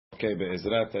Okay,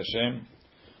 Be'ezrat Hashem,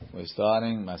 we're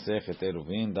starting Masechet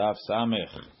Eruvin, Daf Samech.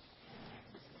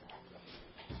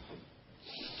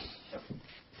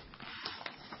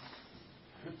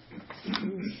 I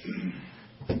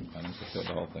need to say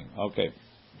the whole thing. Okay.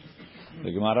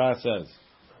 The Gemara says,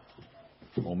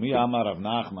 Umi Amar Rav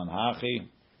Nachman Hachi.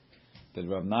 Did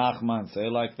Rav Nachman say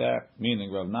like that?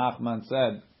 Meaning Rav Nachman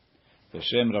said,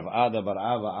 V'shem Rav Ada Bar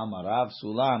Ava Amar Rav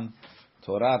Sulam,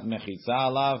 Torat Mechitza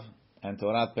Alav, and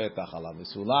Torat Petach Alav. The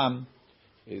Sulam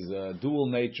is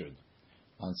dual-natured.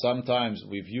 And sometimes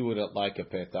we view it like a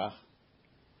Petach.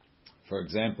 For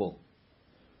example,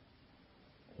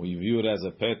 we view it as a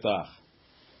Petach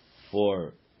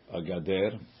for a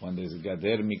Gader, when there's a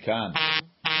Gader Mikan,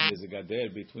 there's a Gader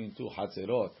between two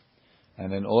Hatzerot,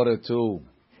 and in order to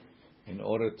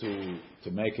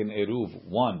make an Eruv,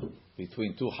 one,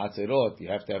 between two Hatzerot, you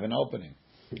have to have an opening.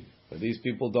 But these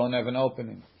people don't have an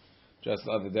opening. Just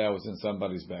the other day I was in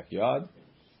somebody's backyard,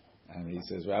 and he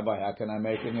says, Rabbi, how can I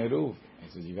make an Eruv? He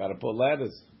says, you got to put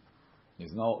ladders.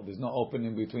 There's no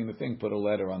opening between the thing. Put a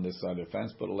ladder on this side of the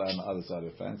fence, put a ladder on the other side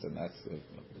of the fence, and that's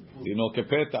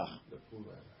kepetach.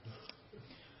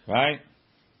 Right?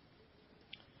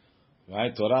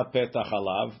 Right? Torah petach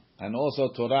alav, and also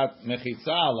Torah mechitza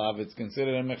alav. It's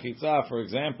considered a mechitza. For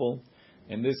example,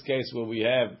 in this case where we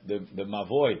have the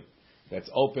mavoi that's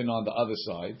open on the other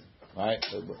side, right?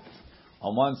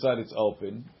 On one side it's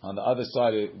open, on the other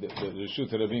side the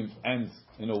Reshut Rabim ends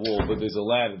in a wall, but there's a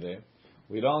ladder there.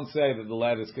 We don't say that the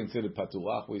ladder is considered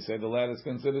patuach. We say the ladder is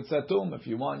considered satum. If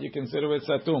you want, you consider it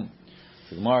satum.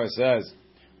 The Gemara says,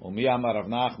 Umi Amar Rav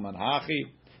Nachman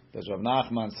Hachi. Does Rav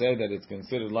Nachman say that it's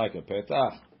considered like a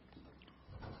petach?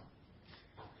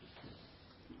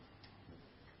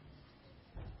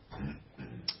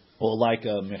 Or like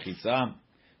a mechitza?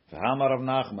 V'hamar Rav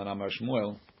Nachman Amar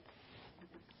Shmuel.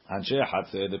 Anshe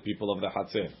Hatzer, the people of the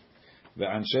Hatzer.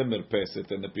 Ve'anshe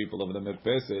Merpeset, and the people of the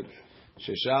Merpeset.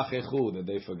 Sheshachechu, that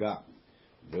they forgot.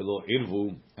 Velo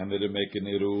irvu, and they didn't make an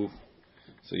eruv.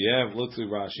 So you have, let's see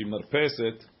Rashi,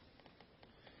 Merpeset,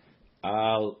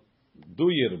 al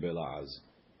duyir belaz.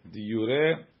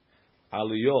 Diyure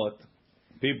aliyot,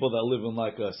 people that live on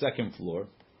like a second floor.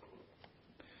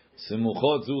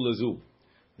 Simuchot zu lezu.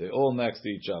 They're all next to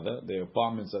each other. Their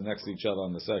apartments are next to each other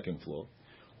on the second floor.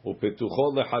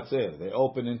 Upetuchot lehatzer. They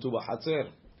open into a hatzer.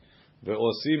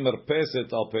 Ve'osim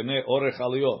merpeset al penei orech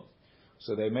aliyot.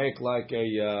 So they make like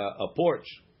a porch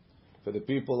for the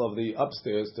people of the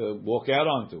upstairs to walk out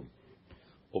onto.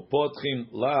 Upotchim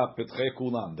la petche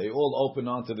kulam. They all open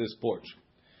onto this porch.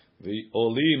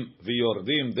 V'olim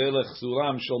v'yordim delech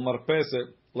suram shel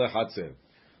marpeset lehatzer.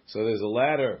 So there's a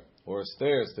ladder or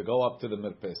stairs to go up to the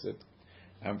merpeset,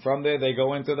 and from there they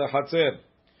go into the hatzer.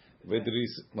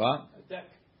 What? A deck.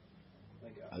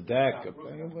 Like a deck.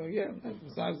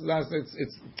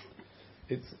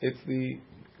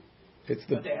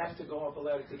 But they have to go up a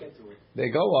ladder to get to it. They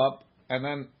go up, and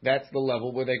then that's the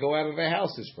level where they go out of their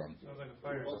houses from. Sounds like a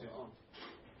fire escape.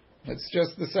 It's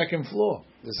just the second floor.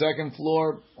 The second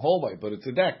floor hallway, but it's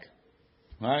a deck.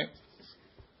 Right?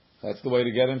 That's the way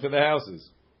to get into the houses.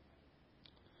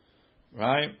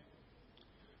 Right?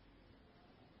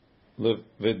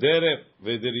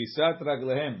 V'derisat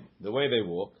raglehem, the way they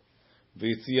walk.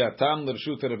 V'tziatam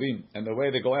l'reshut rabim, and the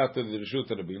way they go out to the reshut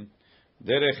rabim.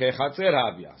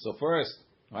 So first,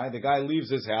 right, the guy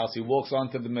leaves his house, he walks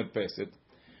onto the merpeset.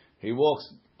 He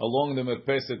walks along the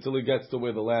merpeset till he gets to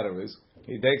where the ladder is.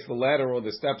 He takes the ladder or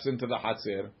the steps into the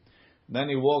hatzer. Then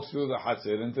he walks through the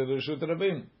hatzer into the Reshut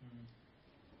Rabim.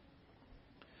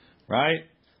 Right?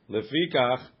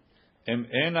 Lefikach, em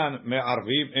enan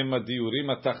me'arvim em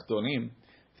adiurim atachtonim.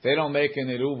 If they don't make an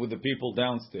eruv with the people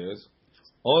downstairs,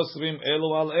 osrim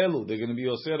elu al elu. They're going to be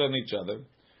osir on each other.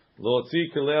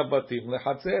 Nobody's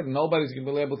going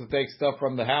to be able to take stuff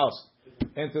from the house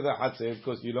into the hatzer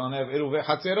because you don't have iruvei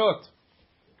hatzerot.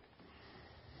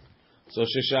 So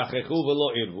sheshachechu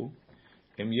velo irvu.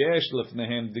 Im yesh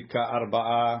lefnehem dika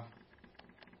arba'a.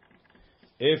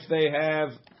 If they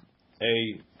have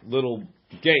a little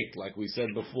gate, like we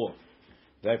said before,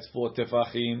 that's for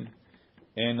tefachim,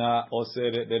 and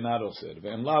oseret, they're not oseret.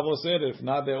 Ve'im lav oseret, if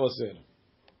not, they're oseret.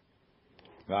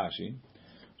 Rashi.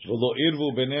 ולא ערבו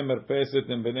בני מרפסת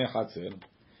עם בני חצר,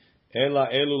 אלא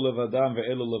אלו לבדם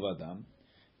ואלו לבדם,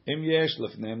 אם יש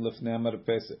לפניהם לפני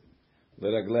המרפסת,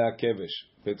 לרגלי הכבש,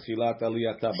 בתחילת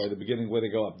עלייתה, by the beginning where they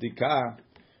go up, דיקה,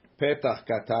 פתח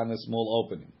קטן, a small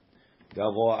opening,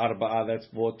 גבוה ארבעה, that's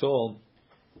 4 tall,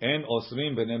 אין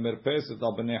אוסרים בני מרפסת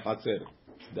על בני חצר,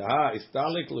 דהה,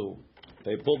 הסתליק לו,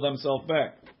 they pull themselves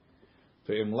back,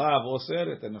 ואם לאו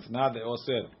אוסרת, and if not, they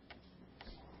אוסר.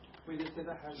 Wait, they said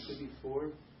that has to be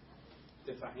 4?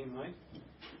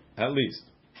 At least.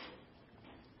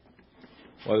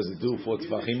 What does it do for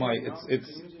tefachim?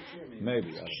 It's maybe,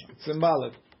 I don't know. It's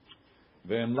symbolic.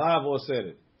 Ve'em lav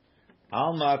oseret.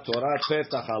 Alma Torah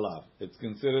petach alav. It's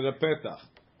considered a petach.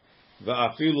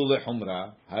 Ve'afilu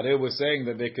lechumra. Hare was saying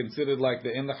that they considered like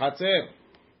the in the chatzer.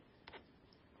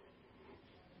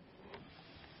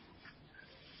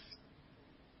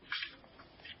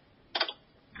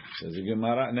 Says the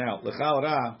Gemara. Now,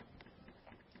 l'chaora,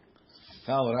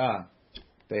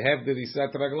 they have the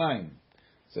risat raglaim.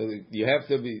 So you have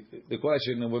to be, the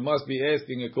question, and we must be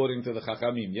asking according to the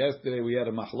Chachamim. Yesterday we had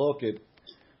a mahloket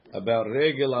about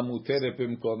regel amutere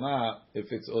pimkona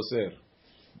if it's oser.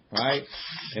 Right?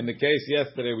 In the case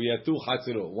yesterday we had two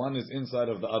chatzirot. One is inside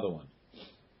of the other one.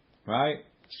 Right?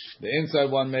 The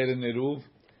inside one made an eruv,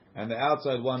 and the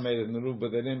outside one made an eruv,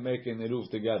 but they didn't make an eruv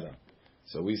together.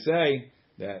 So we say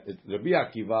that Rabbi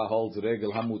Akiva holds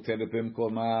regel hamutere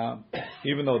pimkona,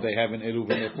 even though they have an eruv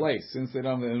in their place. Since they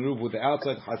don't have an eruv with the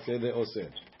outside chatzir, they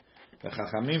oser. The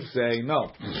Chachamim say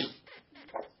no.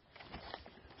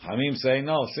 Hamim say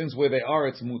no. Since where they are,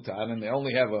 it's mutar, and they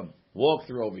only have a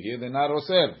walkthrough over here. They're not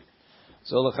oser.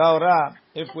 So l'chaora,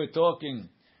 if we're talking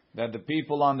that the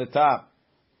people on the top,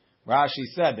 Rashi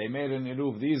said they made an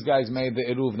eruv. These guys made the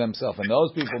eruv themselves, and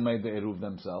those people made the eruv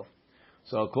themselves.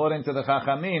 So according to the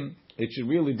Chachamim, it should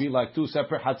really be like two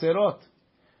separate hatzerot,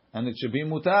 and it should be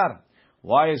mutar.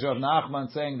 Why is Rav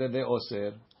Nachman saying that they're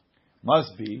oser?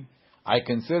 Must be, I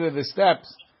consider the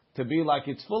steps to be like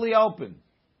it's fully open.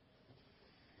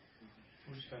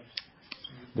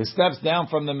 The steps down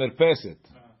from the mirpeset,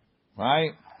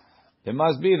 right? It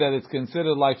must be that it's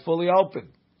considered like fully open,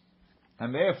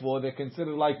 and therefore they're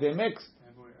considered like they're mixed,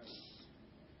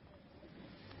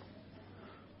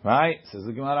 right? Says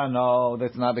the Gemara, no,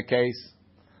 that's not the case.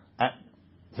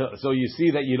 So you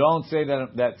see that you don't say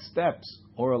that steps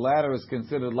or a ladder is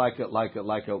considered like a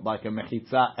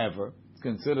mechitza ever. It's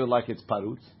considered like it's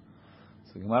parutz.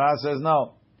 So the Gemara says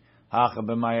no. Hacha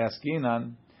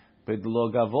b'mayaskinan. The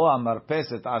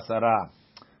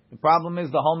problem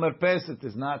is the whole merpeset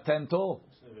is not 10 tall.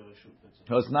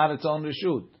 So it's not its own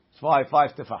reshut. It's 5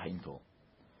 tefachim tall.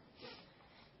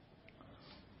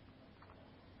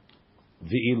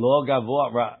 V'ilo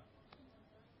gavoa,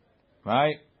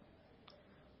 right?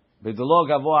 V'ilo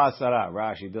gavoa asara.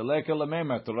 Rashi deleke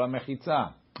lememer Torah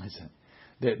mechitza.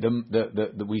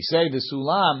 We say the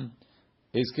sulam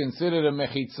is considered a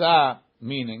mechitza,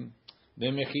 meaning the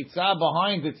mechitza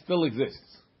behind it still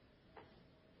exists.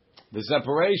 The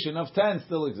separation of 10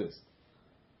 still exists.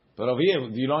 But over here,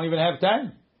 you don't even have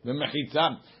 10. The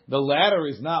mechitza, the ladder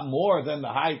is not more than the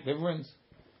height difference.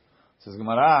 Says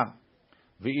Gemara,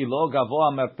 V'ilo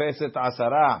gavoa merpeset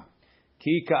asara,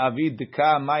 ki ka'avid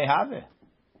dika mai have.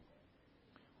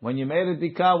 When you made a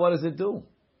dika, what does it do?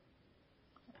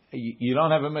 You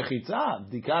don't have a mechitza.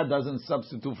 Dika doesn't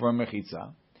substitute for a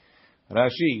mechitza.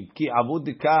 Rashi, ki avud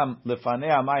dikam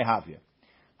lefanea mai havya.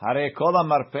 Hare kol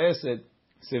marpeset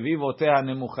sevivoteha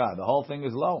nemucha. The whole thing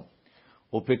is low.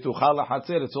 Upetucha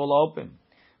lahatzer. It's all open.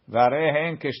 Vare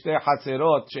hen keshte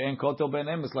hatzerot she'en kotel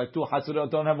benem. It's like two hatzerot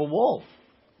don't have a wall.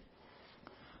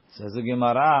 Says the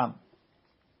Gemara,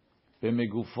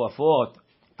 b'megufafot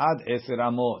ad 10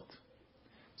 amot.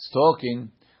 It's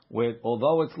talking with,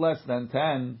 although it's less than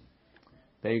 10,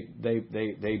 they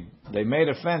made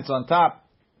a fence on top.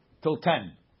 Till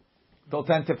 10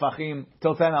 tefachim,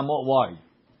 till 10 amot wide.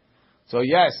 So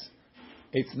yes,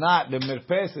 it's not, the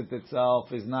mirpeset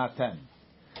itself is not 10.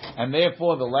 And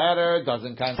therefore the ladder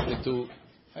doesn't constitute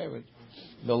an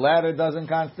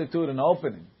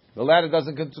opening. The ladder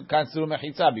doesn't constitute a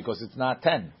mechitza because it's not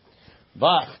 10.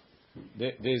 But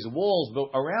there's walls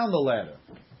around the ladder.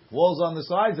 Walls on the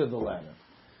sides of the ladder.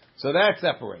 So that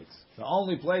separates. The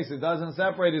only place it doesn't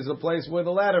separate is the place where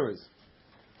the ladder is.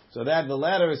 So that the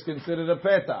ladder is considered a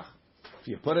petach. If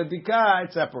you put a dika,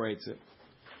 it separates it.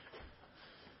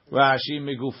 Rashi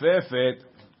megufefet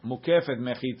mukefet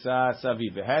mechitza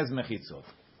saviv. It has mechitzot.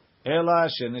 Ela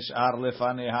shenishar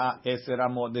lefaneha 10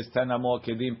 amot. This 10 amot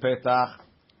kedim petach.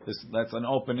 That's an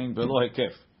opening below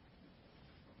hekef.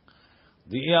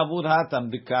 The avud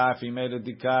hatam dika. If he made a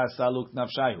dika, saluk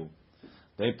nafshayu.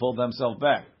 They pulled themselves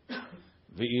back.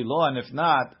 Ve'ilo, and if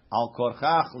not, al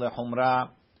korchach lechumra.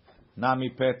 Nami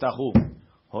petachu.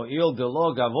 Ho'il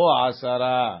delo gavoa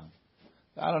asara.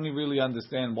 I don't really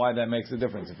understand why that makes a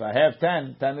difference. If I have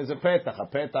 10, 10 is a petach. A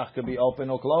petach could be open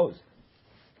or closed.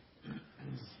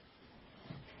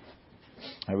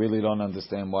 I really don't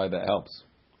understand why that helps.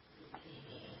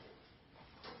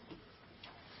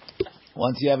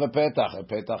 Once you have a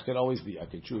petach can always be. I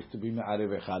could choose to be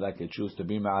me'arev echad. I could choose to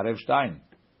be me'arev shtayim.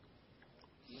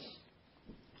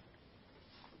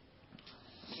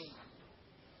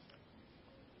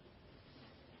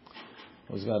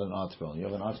 Who's got an article? You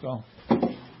have an article?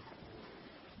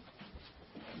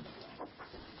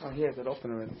 Oh, he has it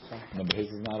open already. Sorry. No, but his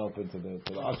is not open to the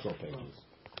article pages.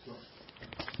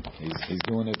 He's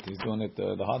doing it. He's doing it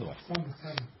the hard way.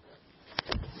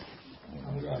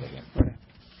 Grab it again. Right.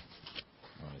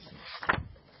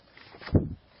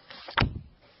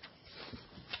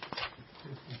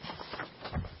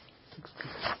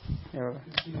 Yeah, right.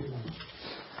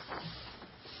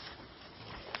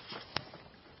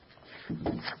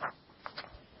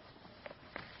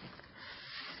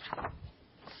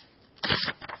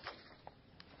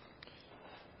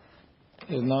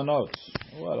 There's no notes.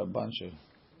 What a bunch of.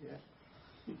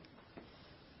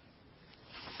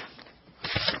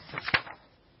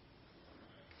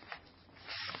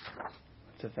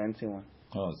 It's a fancy one.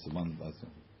 Oh, it's the one. That's it.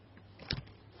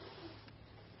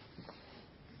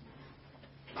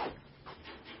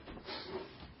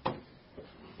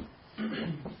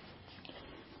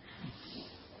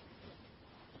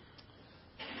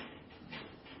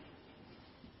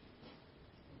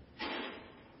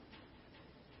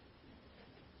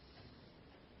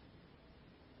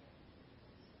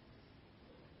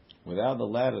 Without the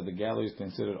ladder, the gallery is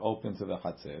considered open to the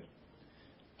Hatzer,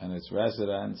 and its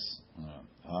residents,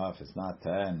 if it's not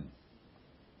 10,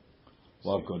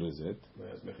 what good is it?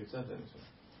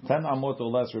 10 amot or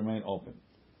less remain open.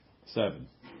 7.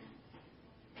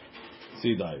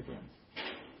 C diagram.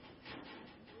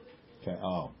 Okay,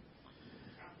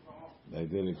 they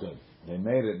did it good. They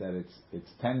made it that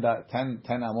it's 10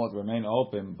 amot remain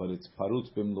open, but it's parutz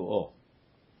bimlu'o.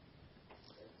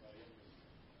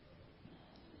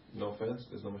 No fence,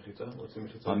 there's no mechitza. What's the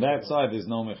mechitza? On that side, there's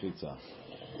no mechitza.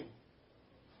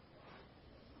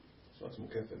 So it's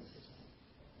mukefet.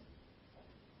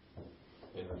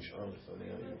 נשאר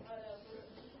לפניה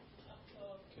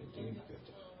כדין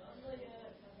פתח.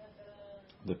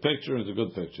 The picture is a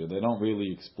good picture. They don't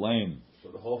really explain. So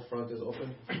the whole front is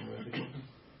open?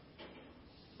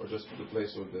 Or just the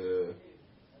place where the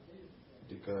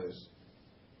dika is?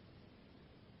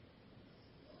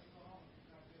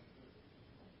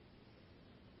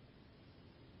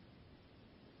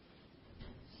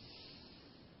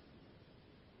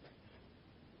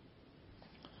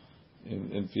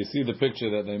 If you see the picture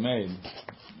that they made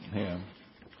here,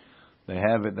 they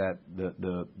have it that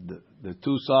the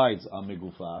two sides are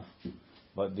migufaf,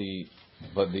 but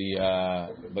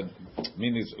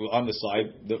meaning on the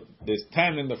side there's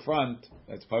 10 in the front.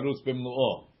 That's parutz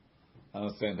bimlu'o. I don't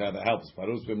understand how that helps.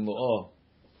 Parutz bimlu'o.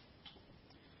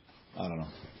 I don't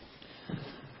know.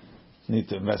 Need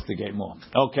to investigate more.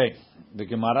 Okay, the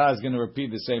Gemara is going to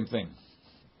repeat the same thing.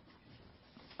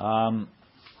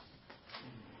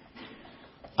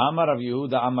 Amar Rav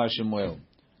Yehuda Amar Shemuel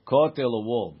Kotel, a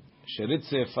wall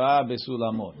Sheritzefa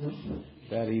besulamot,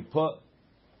 that he put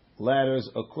ladders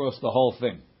across the whole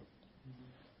thing.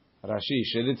 Rashi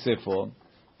Sheritzefo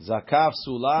Zakaf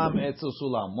Sulam Etzu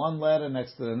Sulam, one ladder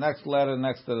next to the next ladder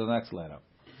next to the next ladder.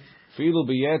 Filu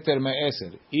biyeter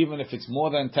me'eser, even if it's more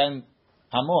than 10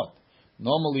 amot.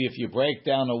 Normally, if you break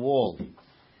down a wall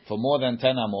for more than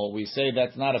 10 amot, we say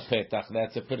that's not a petach,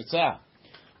 that's a pirza.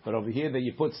 But over here that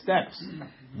you put steps,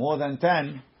 more than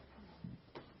 10,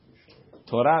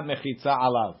 Torah mechitza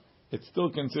alav. It's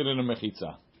still considered a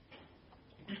mechitza.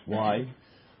 Why?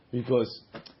 Because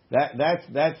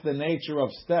that's the nature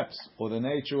of steps, or the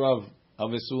nature of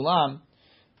a sulam,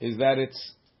 is that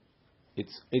it's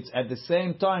at the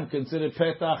same time considered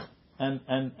petach and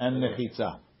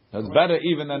mechitza. It's better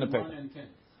even than a petach.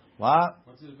 What?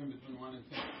 What's the difference between 1 and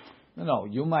 10? No,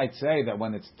 you might say that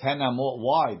when it's 10 amot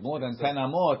wide, more than 10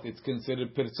 amot, it's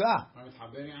considered pirza.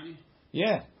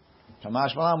 Yeah.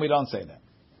 Kamash malam, we don't say that.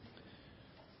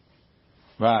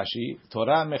 Rashi,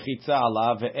 Torah mechitza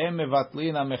alav, ve'em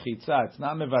mevatlina mechitza. It's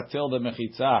not mevatil the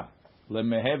mechitza.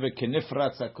 Lemeheve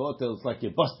kenifratz hakotel. It's like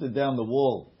you busted down the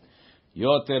wall.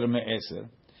 Yoter me'eser.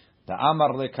 The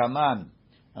amar lekaman.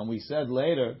 And we said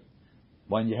later,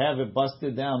 when you have it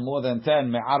busted down more than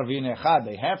 10, me'arvin echad,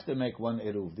 they have to make one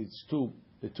eruv. It's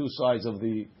the two sides of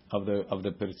the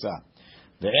pirza.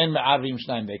 Ve'en me'arvim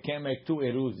shnayim, they can't make 2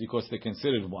 eruvs because they're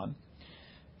considered one.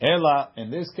 Ela, in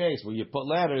this case, where you put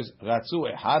ladders, ratzu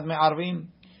echad me'arvim,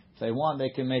 if they want,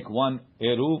 they can make 1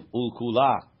 eruv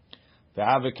ulkula.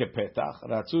 Ve'ave kepetach,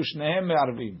 ratzu shnehem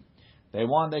me'arvim. They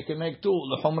want, they can make 2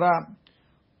 lechumra.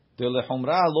 The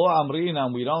lechumra lo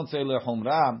amrina, we don't say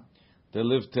lechumra. They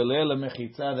live telele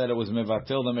mechitza, that it was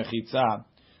mevatel the mechitza.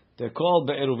 They're called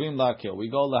be'eruvin la'akel. We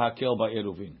go la'akel by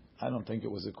eruvin. I don't think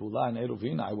it was a kula in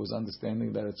eruvin. I was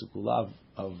understanding that it's a kula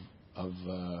of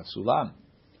sulam.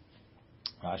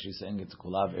 Rashi saying it's a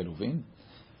kula of eruvin.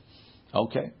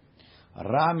 Okay.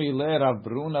 Rami le Rav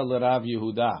Bruna le Rav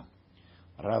Yehuda.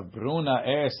 Rav Bruna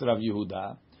asked Rav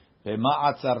Yehuda,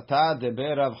 Bema atzarta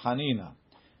debe Rav Hanina,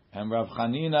 and Rav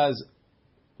Hanina's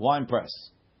wine press.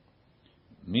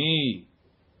 Mi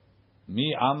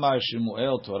Amar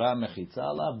Shemuel Torah Mechitza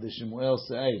alav. Did Shemuel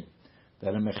say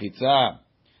that a mechitza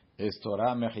is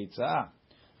Torah mechitza?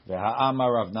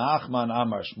 Amar Rav Nachman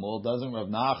Amar Shmuel. Doesn't Rav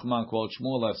Nachman quote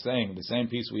Shmuel as saying the same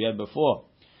piece we had before?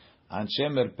 Anshe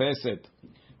Merpeset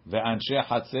ve'anshe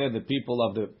Hatzer, the people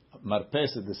of the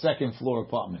Marpeset, the second floor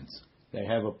apartments. They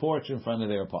have a porch in front of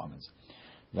their apartments.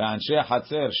 Ve'anshe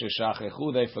Hatzer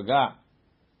sheshachechu, they forgot.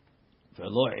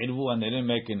 Ve'lo irvu, and they didn't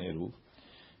make an iruv.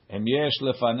 Em yesh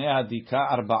lefanei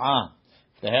hadika arba'a.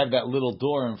 They have that little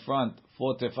door in front,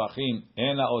 4 tefachim.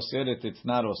 Ena oseret, it's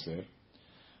not oser.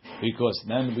 Because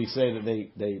then we say that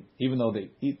they even though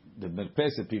they eat, the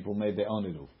Merpeset people made their own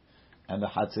eruv, and the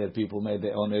Hatzer people made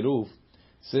their own eruv.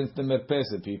 Since the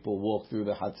Merpeset people walk through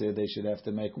the Hatzer, they should have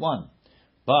to make one.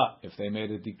 But if they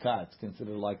made a dikah, it's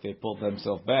considered like they pulled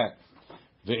themselves back.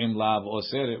 Ve'im lav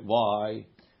oseret. Why?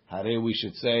 Hare, we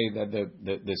should say that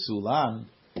the sulam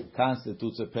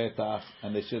constitutes a petach,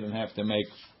 and they shouldn't have to make.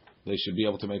 They should be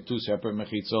able to make 2 separate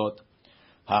mechitzot.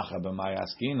 Hacha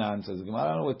b'mayaskinan, says the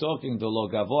Gemara, we're talking the lo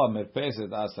gavoa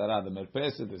merpeset asara. The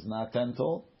merpeset is not 10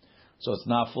 tall, so it's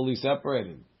not fully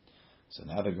separated. So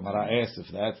now the Gemara asks,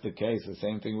 if that's the case, the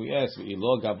same thing we ask,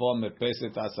 lo gavoa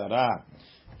merpeset asara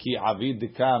ki avid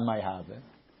dika may have it.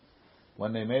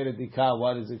 When they made a dika,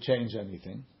 why does it change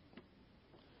anything?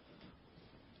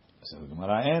 So the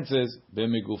Gemara answers,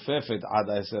 b'migufefet ad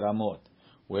 10 amot,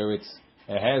 where it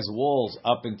has walls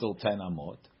up until 10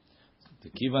 amot.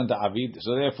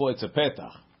 So therefore it's a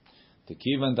petach.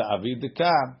 Tekivan da avid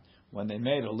deka, when they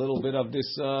made a little bit of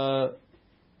this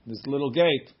little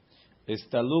gate,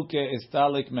 istaluke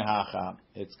istalik mehacha.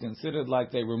 It's considered like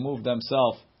they removed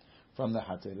themselves from the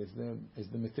hatir. Is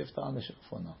the mitifta on the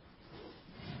shofar now?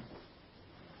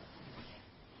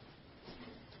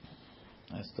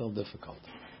 That's still difficult.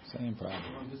 Same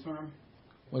problem. This one?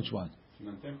 Which one?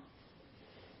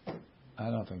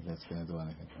 I don't think that's going to do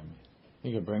anything for me.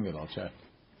 You can bring it, I'll check.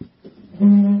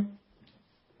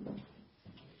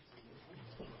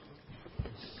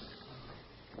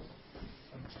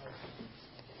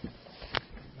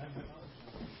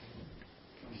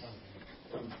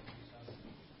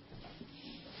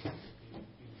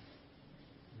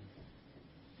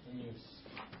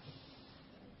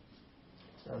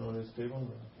 Stand on this table?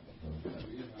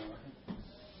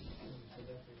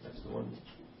 That's the one.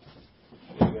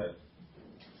 You got it.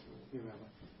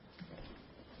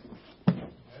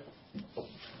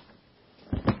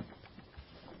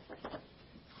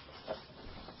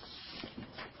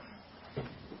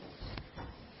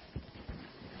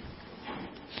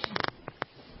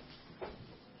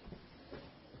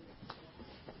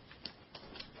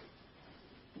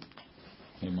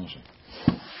 Hey, Moshe.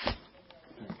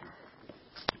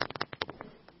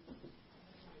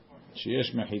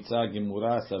 שיש מחיצה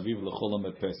גמורה סביב לכל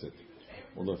המרפסת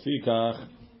ולפיכך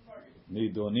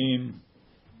נידונים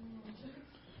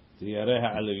תיירא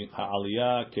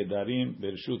העלייה כדרים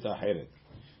ברשות אחרת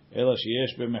אלא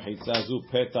שיש במחיצה זו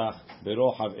פתח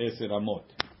ברוחב 10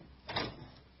 אמות.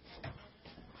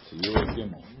 ציור ג'.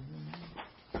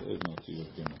 There is no ציור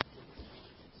ג'.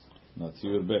 Not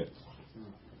ציור ב'.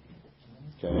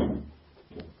 Okay.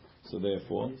 So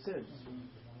therefore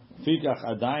פיכך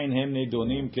עדיין הם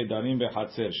נידונים כדרים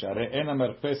בחצר, שהרי אין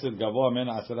המרפסת גבוה מן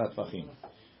 10 טפחים.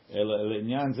 אלא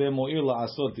לעניין זה מועיל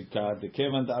לעשות דיקה,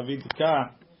 דכיוון דאבי דיקה,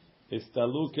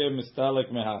 הסתלוקה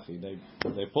מסתלק מהכי.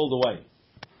 They pulled away.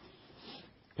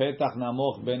 פתח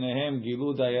נמוך ביניהם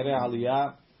גילו דיירי עלייה,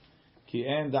 כי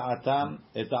אין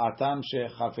דעתם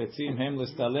שחפצים הם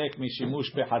לסתלק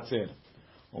משימוש בחצר.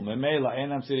 וממילא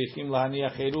אינם צריכים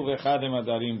להניח עירוב אחד הם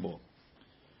הדרים בו.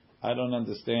 I don't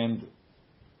understand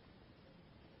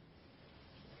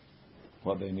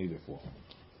what they need it for.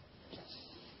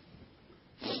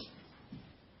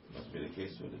 Must be the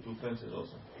case with the 2 fences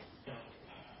also.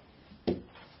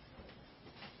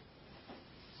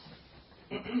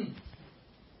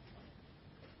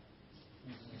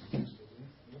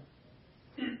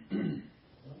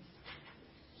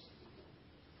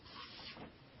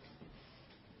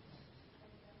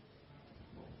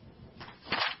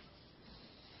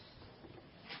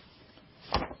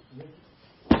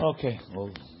 Okay,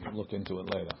 we'll look into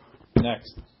it later.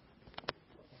 Next.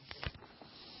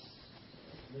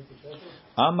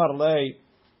 Amar lei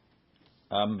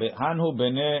Hanhu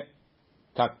bene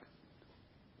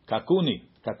Kakunai.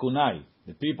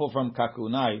 The people from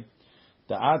Kakunai,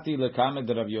 Ta'ati lekamed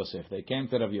Rav Yosef. They came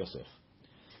to Rav Yosef.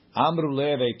 Amru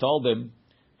le, they told him,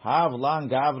 Hav lan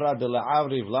gavra de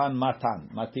la'avri vlan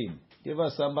matin. Give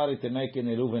us somebody to make an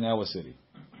eruv in our city.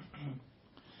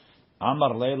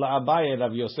 Amar Leila Abaye,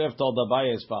 Rav Yosef told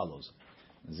Abaye as follows: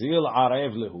 Zil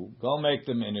arev lehu, go make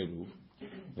them in eruv.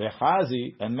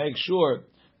 Vechazi, and make sure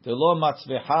the lo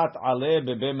matzvehat ale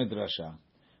bebe midrasha.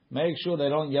 Make sure they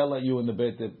don't yell at you in the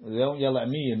beit. They don't yell at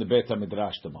me in the beit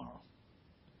midrash tomorrow.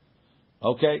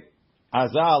 Okay,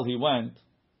 Azal he went.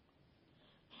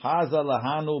 Haza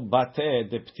lahanu bate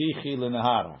de ptichi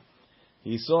lenahara.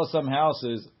 He saw some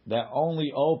houses that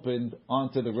only opened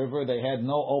onto the river. They had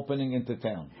no opening into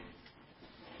town.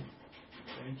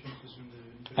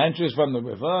 Entrance from the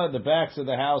river. The backs of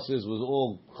the houses was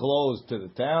all closed to the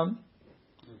town.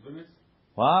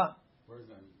 What? Where is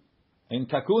that? In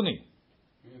Kakuni.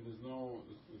 Yeah, there's no.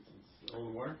 It's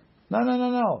all where?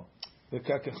 No.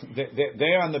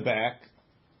 They're on the back,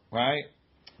 right?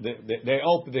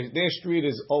 Their street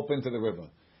is open to the river.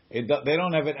 They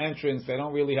don't have an entrance. They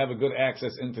don't really have a good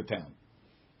access into town.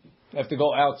 They have to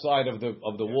go outside of the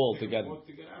wall to get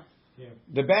To get out. Yeah.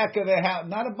 the back of their house.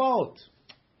 Not a boat.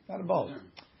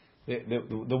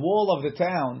 The wall of the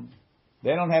town.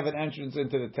 They don't have an entrance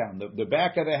into the town. The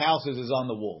back of their houses is on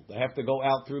the wall. They have to go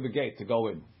out through the gate to go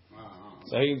in. Wow.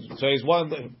 So he's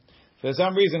one. For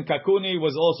some reason, Kakuni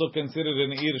was also considered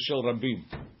an Ir Shel Rabim,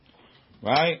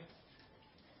 right?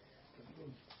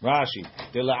 Rashi,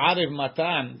 Dila'ariv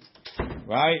Matan,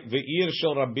 right? Ve'ir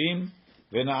Shel Rabim,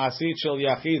 ve'na'asit Shel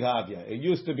Yachid Havya. It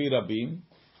used to be Rabim,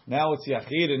 now it's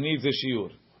Yachid. It needs a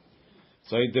shiur.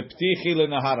 So Deptichi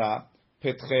leNahara,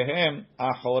 Petchehem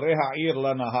Achorei Ha'ir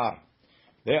leNahar.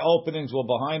 Their openings were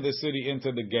behind the city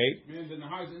into the gate. Man, the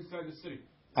Nahar is inside the city.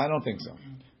 I don't think so.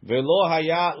 Velo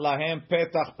haya lahem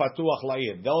petach patuach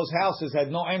la'ir. Those houses had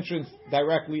no entrance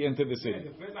directly into the city.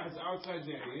 Yeah, the Petach is outside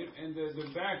the Eir, and the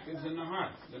back is the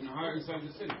Nahar. The Nahar inside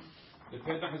the city. The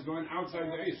Petach is going outside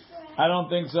the Eir. I don't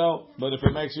think so, but if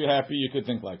it makes you happy, you could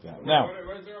think like that. Now,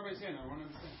 What is the Rabbi saying? I want to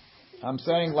understand. I'm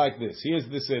saying like this. Here's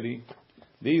the city.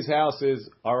 These houses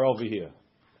are over here.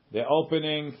 Their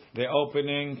opening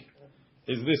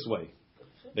is this way.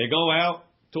 They go out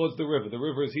towards the river. The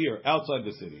river is here, outside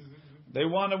the city. They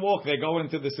want to walk, they go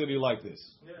into the city like this.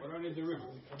 What do I need the river?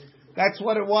 That's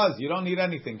what it was. You don't need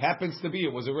anything. Happens to be,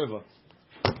 it was a river.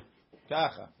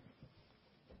 Kacha.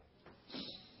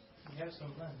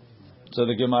 So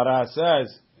the Gemara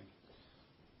says,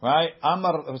 right?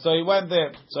 Amar. So he went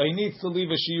there. So he needs to leave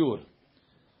a shiur.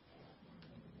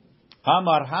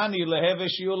 Amar hani leheve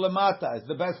shiur lemata. It's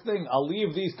the best thing. I'll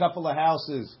leave these couple of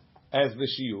houses as the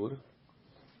shiur.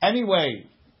 Anyway,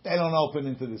 they don't open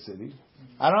into the city.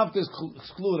 I don't have to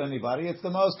exclude anybody. It's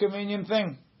the most convenient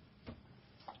thing.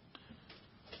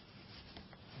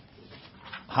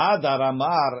 Hadar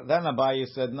Amar. Then Abaye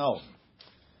said no.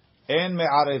 En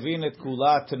me'arevin et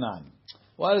kula tanan.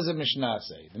 What does the Mishnah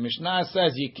say? The Mishnah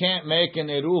says you can't make an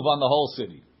eruv on the whole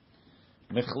city.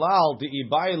 Michlal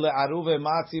di'ibai le'aruve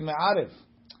matzi me'arev.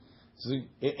 So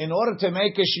in order to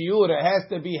make a shiur, it has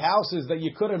to be houses that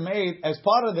you could have made as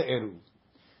part of the eruv.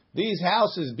 These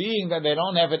houses, being that they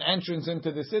don't have an entrance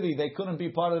into the city, they couldn't be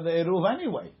part of the eruv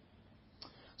anyway.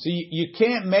 So you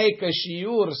can't make a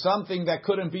shiur something that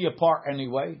couldn't be a part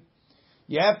anyway.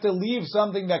 You have to leave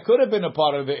something that could have been a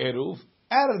part of the eruv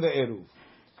out of the eruv.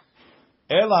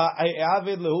 Ela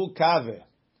avid lehu kave.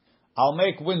 I'll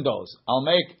make windows. I'll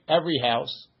make every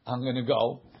house. I'm going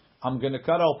to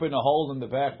cut open a hole in the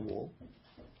back wall.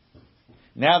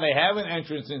 Now they have an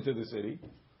entrance into the city.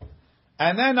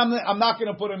 And then I'm not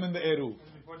going to put them in the eruv.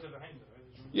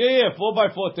 Yeah,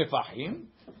 4x4 tefahim.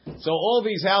 So all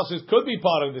these houses could be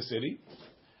part of the city,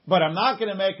 but I'm not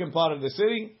going to make them part of the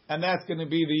city, and that's going to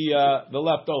be the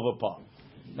leftover part.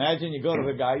 Imagine you go to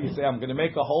the guy, you say, I'm going to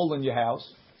make a hole in your house,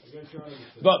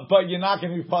 but you're not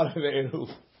going to be part of the eruv.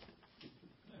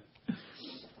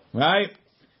 Right?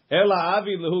 Ela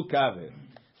avi lehu kave.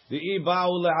 Di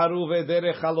ba'u le'aruve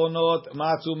derech halonot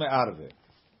matzu me'arve.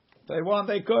 They want,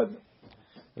 they could.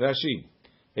 Rashi.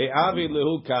 Avi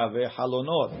lehu kave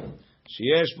halonot.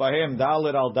 Sheyesh bahem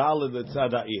dalet al dalet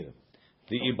letzad ha'ir.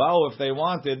 The ibao, if they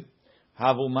wanted,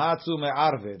 havu matzu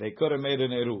me'arve. They could have made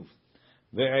an eruv.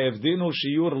 Ve'evdinu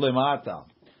shiur lemata.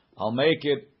 I'll make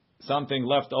it something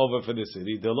left over for the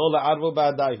city. Delo le'arvu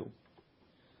ba'adayhu.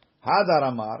 Hadar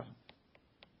amar.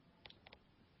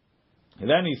 And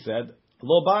then he said,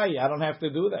 Lo bai, I don't have to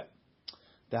do that.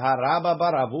 Rabba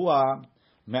baravua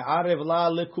me'arev la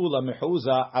lekula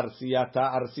mehuza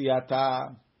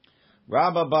arsiyata.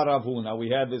 Rabba baravuna, we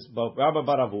had this, Rabba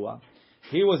baravua.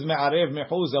 He was me'arev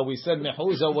mehuza. We said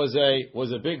mehuza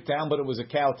was a big town, but it was a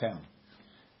cow town.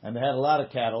 And they had a lot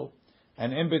of cattle.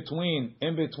 And in between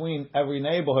every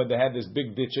neighborhood, they had these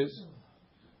big ditches.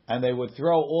 And they would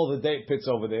throw all the date pits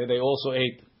over there. They also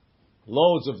ate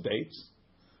loads of dates,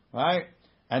 right?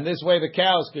 And this way the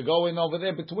cows could go in over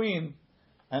there between,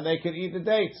 and they could eat the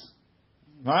dates,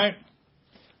 right?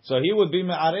 So he would be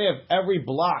me'arev every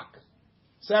block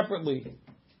separately,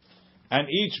 and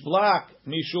each block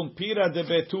mishum pira de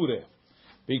beture,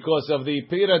 because of the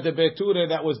pira de beture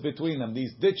that was between them,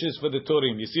 these ditches for the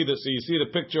turim. You see so you see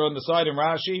the picture on the side in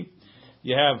Rashi.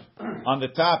 You have on the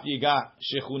top you got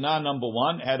shechuna number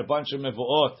 1, had a bunch of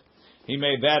mevuot. He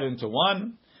made that into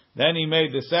one. Then he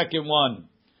made the second one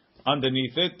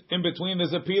underneath it. In between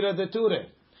there's a pira de ture,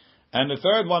 and the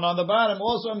third one on the bottom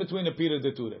also in between a pira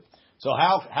de ture. So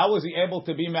how was he able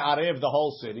to be me'arev the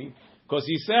whole city? Because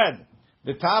he said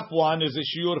the top one is a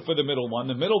shiur for the middle one,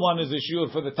 the middle one is a shiur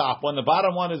for the top one, the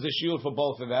bottom one is a shiur for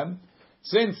both of them.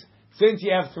 Since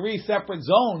you have 3 separate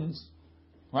zones,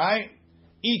 right?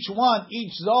 Each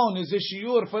zone is a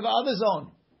shiur for the other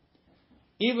zone.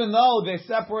 Even though they're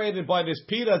separated by this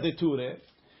pira de ture,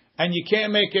 and you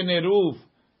can't make an eruv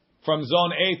from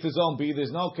zone A to zone B,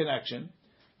 there's no connection.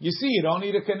 You see, you don't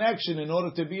need a connection in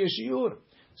order to be a shiur.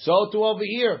 So too over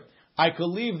here, I could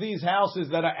leave these houses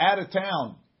that are out of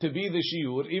town to be the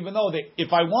shiur, even though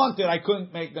if I wanted, I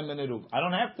couldn't make them an eruv. I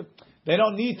don't have to. They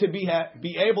don't need to be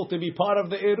able to be part of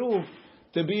the eruv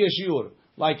to be a shiur,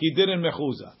 like he did in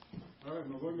Mechuzah.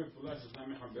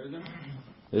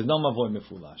 There's no mavoy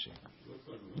mefulash.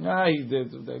 Nah,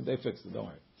 they fixed it. Don't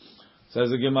worry. Says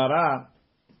the Gemara.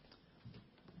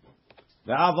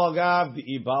 Ve'avalgav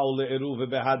di'ibau le'eruv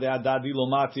ve'behade adadi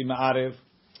lomati ma'arev.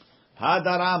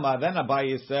 Hadarama. Then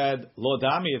Abaye said, Lo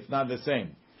dami, it's not the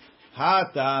same.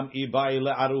 Hatam ibai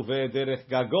le'aruve derech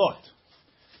gagot.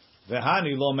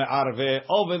 Ve'hani lo me'arve.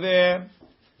 Over there,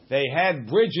 they had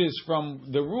bridges from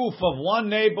the roof of one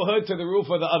neighborhood to the roof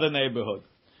of the other neighborhood.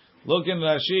 Look in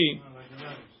Rashi.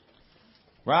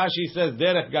 Rashi says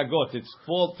derech gagot. It's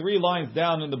 3 lines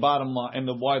down in the bottom line, in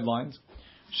the wide lines.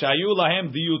 Shayu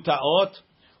lahem diyutaot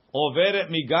overet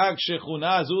migag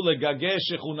shechunazu legage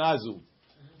shechunazu.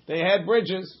 They had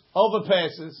bridges,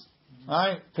 overpasses,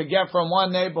 right, to get from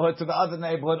one neighborhood to the other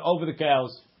neighborhood over the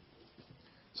cows.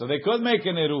 So they could make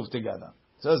an eruv together.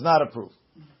 So it's not a proof.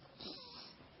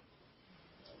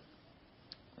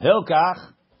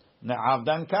 Hilkach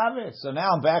ne'avdan kave. So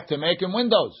now I'm back to making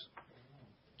windows.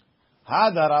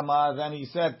 Hadarama. Then he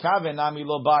said kave nami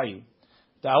lo bayi.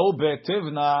 Ta'u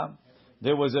betivna.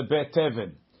 There was a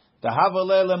betevin.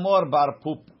 Tahavale lemor bar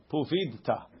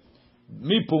pufidta.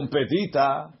 Mi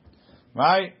pumpedita.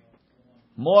 Right?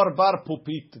 Mor bar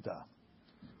pupita.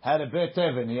 Had a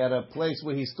betevin. He had a place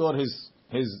where he stored his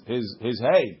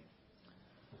hay.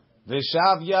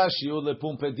 Veshavya shiur le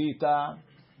pumpedita.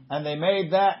 And they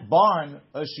made that barn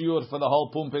a shiur for the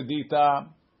whole pumpedita.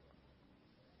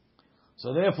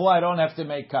 So therefore I don't have to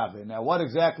make kaveh. Now what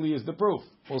exactly is the proof?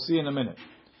 We'll see in a minute.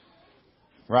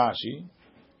 Rashi.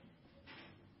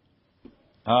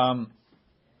 Dahu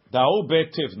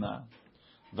bet tivna.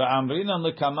 Va'amrinan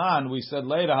lekaman. We said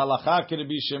later, halacha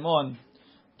k'Rabbi Shimon,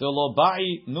 the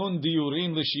lobai nun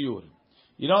diurin l'shiur.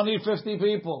 You don't need 50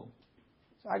 people.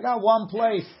 I got one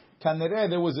place. Kanere,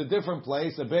 there was a different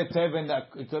place, a bet tevin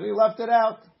that could he left it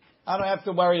out. I don't have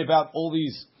to worry about all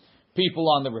these people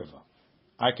on the river.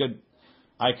 I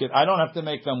don't have to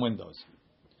make them windows.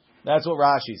 That's what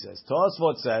Rashi says.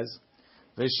 Tosfot says,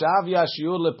 Veshav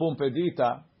yashiur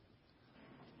lepumpedita,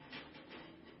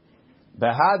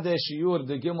 behade shiur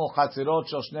de gimel chatzirot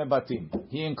shel shnei batim.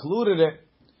 He included it,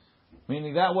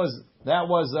 meaning that was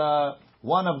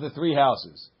one of the 3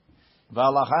 houses.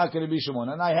 V'alacha k'Rabbi Shimon,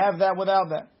 and I have that without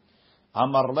that.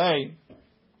 Amar lei,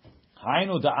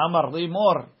 hainu da amar li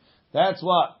mor. That's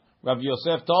what Rav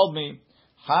Yosef told me.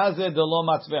 Make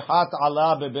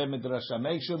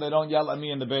sure they don't yell at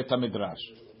me in the Beit HaMidrash.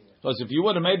 Because if you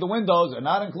would have made the windows and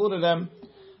not included them,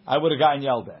 I would have gotten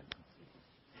yelled at.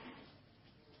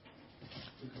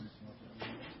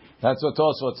 That's what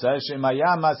Tosfot says.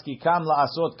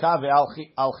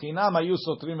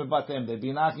 They'd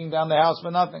be knocking down the house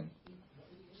for nothing.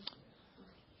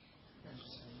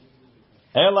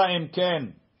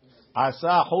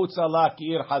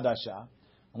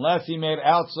 Unless he made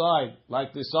outside,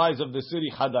 like the size of the city,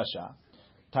 Hadasha.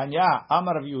 Tanya,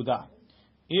 Amar of Yehuda.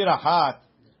 Irahat,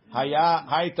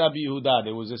 Haita Yehuda.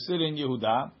 There was a city in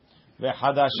Yehuda.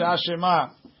 Hadasha Shema.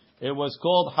 It was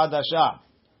called Hadasha.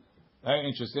 Very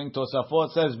interesting.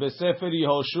 Tosafot says, Besefer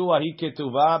Yehoshua hi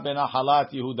ketuva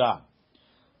benahalat Yehuda.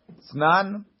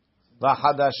 Tznan,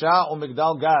 Hadasha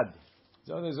u'Migdal Gad.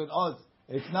 So there's an oath.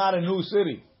 It's not a new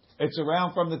city. It's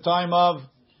around from the time of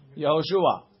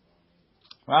Yehoshua.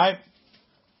 Right?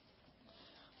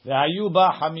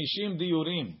 Ve'ayuba hamishim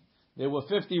diurim. There were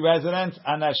 50 residents,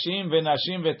 anashim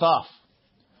ve'nashim ve'taf.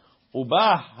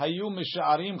 Ubah hayu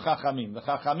misha'arim chachamim. The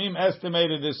chachamim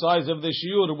estimated the size of the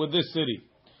shiur with this city.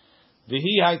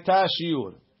 V'hi hayta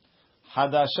shiur.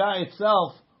 Hadasha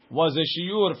itself was a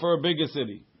shiur for a bigger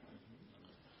city.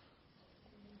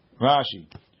 Rashi.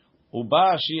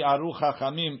 Ubah shi'aru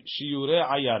chachamim shiure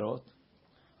ayarot.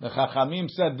 The chachamim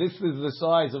said this is the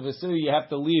size of a city you have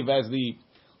to leave as the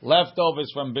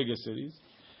leftovers from bigger cities.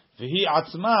 V'hi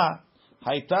atzma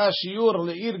hayta shiur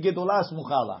le'ir gedolas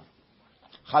mukhala.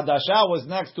 Hadasha was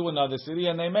next to another city,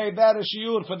 and they made that a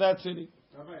shiur for that city.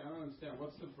 Rabbi, I don't understand.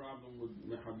 What's the problem with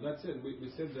Mehab? That's it. We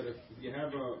said that if you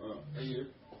have a year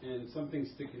and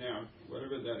something's sticking out,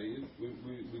 whatever that is,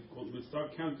 we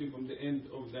start counting from the end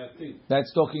of that thing.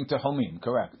 That's talking to Tehumim,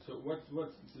 correct. So what's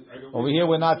over here?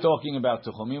 We're not talking about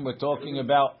Tehumim. We're talking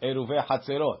about Eruvei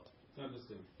Hatzerot. Not the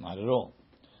same. Not at all.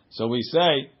 So we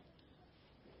say,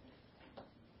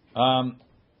 Ibaya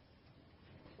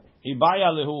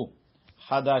lehu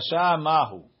Hadasha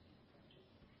mahu.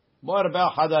 What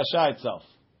about Hadasha itself?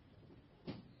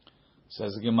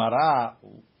 Says Gemara,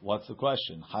 what's the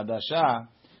question? Hadasha,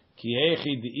 ki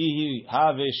echi di'ihi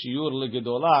have shiur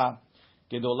legedola,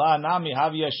 gedola nami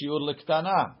have shiur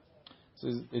lektana.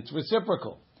 Says it's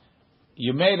reciprocal.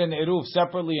 You made an eruv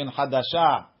separately in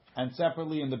Hadasha and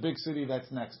separately in the big city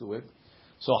that's next to it.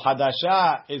 So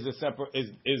Hadasha is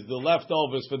is the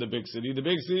leftovers for the big city. The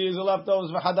big city is the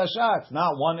leftovers for Hadasha. It's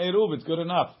not one eruv. It's good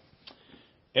enough.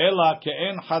 Ela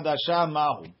ke'en Hadasha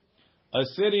mahu. A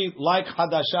city like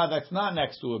Hadasha that's not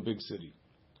next to a big city.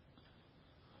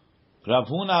 Rav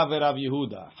Huna ve'Rav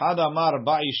Yehuda. Hadamar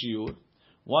ba'i shiur.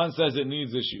 One says it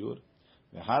needs a shiur.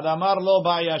 Hadamar lo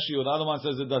ba'i shiur. The other one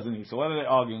says it doesn't need. So what are they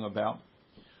arguing about?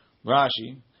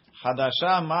 Rashi.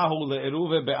 Hadasha mahu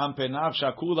le'eruve be'ampenav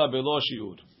shakula be'lo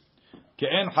shiur.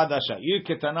 Ke'en Hadasha. Ir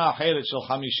ketana acheret shel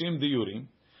 50 diyurim.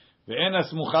 Ve'en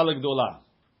asmucha legdola.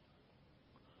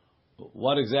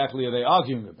 What exactly are they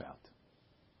arguing about?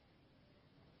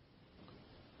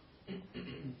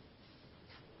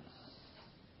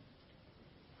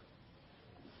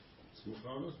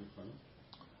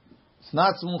 It's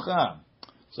not smucha.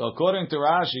 So according to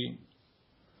Rashi,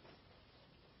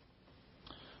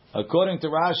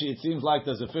 it seems like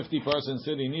there's a 50-person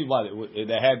city need. What?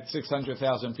 They had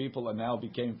 600,000 people and now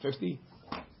became 50?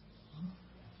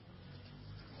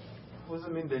 What does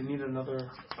it mean they need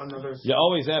another? You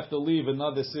always have to leave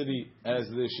another city as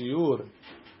the shiur.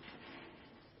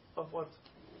 Of what?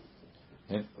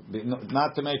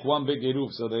 Not to make one big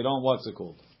eruv, so they don't, what's it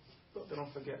called? So they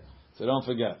don't forget. So don't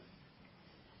forget.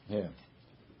 Here.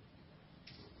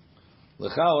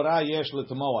 L'chaora yesh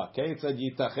l'tmoa. Keitzad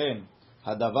yitachen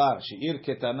hadavar she'ir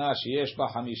ketana sheyesh ba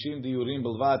 50 diyurim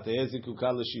belvad te'eh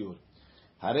zikuka l'shiur.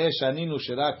 Harei shaninu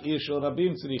sherak ir shel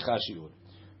rabim tzricha shiur.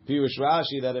 Pirush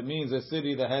Rashi that it means a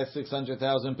city that has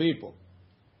 600,000 people.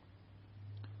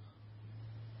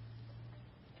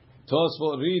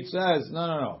 Tosfot Reed says,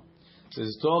 no. So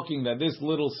he's talking that this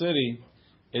little city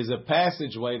is a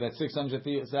passageway that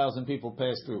 600,000 people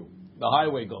pass through. The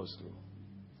highway goes through.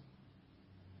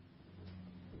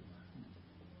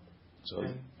 So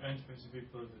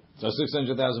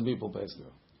 600,000 people pass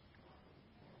through.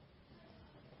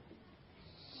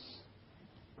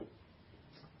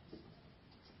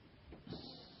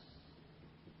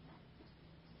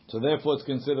 So therefore it's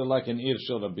considered like an Ir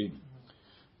Shel Rabim.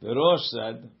 The Rosh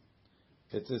said,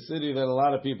 it's a city that a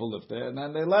lot of people live there, and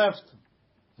then they left.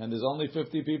 And there's only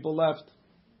 50 people left.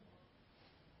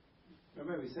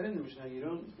 Remember, we said in the Mishnah, you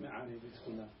don't me'arev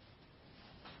b'tchula.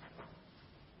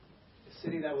 A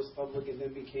city that was public and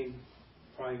then became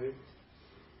private.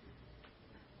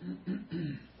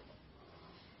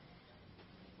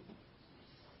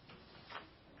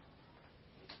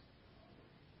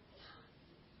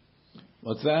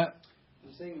 What's that?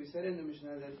 I'm saying we said in the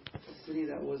Mishnah that a city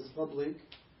that was public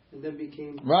and then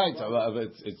became right.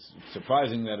 private. It's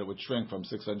surprising that it would shrink from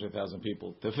 600,000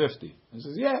 people to 50. He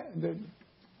says, yeah.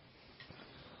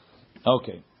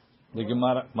 Okay. The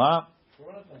Gemara. Ma?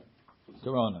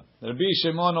 Corona. Rabbi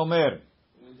Shimon Omer.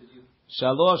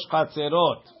 Shalosh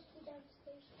chatzerot.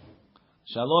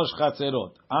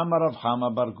 Amar Rav Hama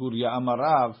bar Guria Amar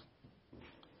Rav.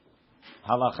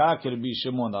 Halacha Rabbi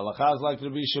Shimon. Halacha is like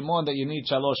Rabbi Shimon that you need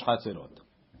shalosh chatzerot.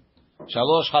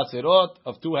 Shalosh chatzerot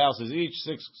of 2 houses each,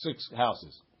 six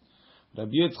houses.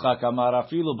 Rabbi Yitzchak Amar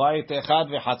afilu bayit echad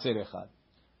ve'chatzer echad.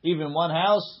 Even one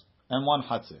house and one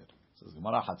chatzer. Says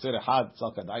Gemara chatzer echad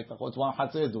tzalka daita. What's one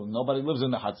chatzer doing? Nobody lives in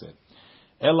the chatzer.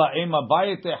 Ela ema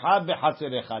bayit echad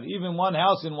ve'chatzer echad. Even one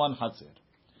house and one chatzer.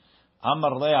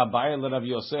 Amar lea bayil Rav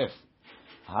Yosef.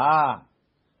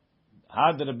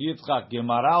 Had Rabbi Yitzchak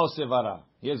Gemara or Sevara?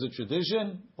 Here's a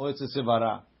tradition or it's a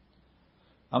Sevara?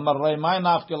 Amar le my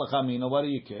nafke lechamina. What do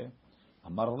you care?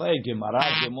 Amar le gemara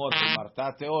gemot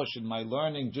martateo. Should my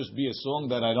learning just be a song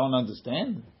that I don't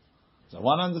understand? So I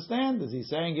want to understand. Is he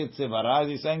saying it's Sevara?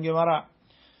 Is he saying Gemara?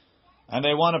 And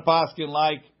they want to paskin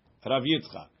like Rav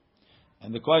Yitzchak.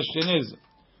 And the question is,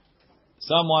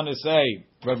 some want to say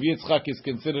Rav Yitzchak is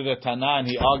considered a Tana and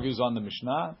he argues on the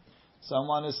Mishnah. Some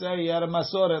want to say he had a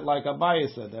Masoret like Abaye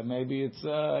said. That maybe it's he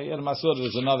had a Masoret.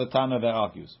 There's another Tana that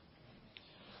argues.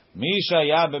 Misha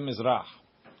ya b'mizrach.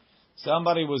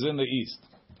 Somebody was in the east.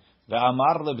 The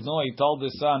Amar lebno, he told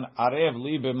his son, Arev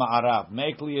li b'ma'arav,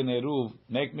 make me an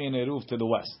eruv to the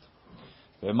west.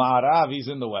 The Ma'arav, he's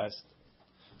in the west.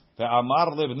 The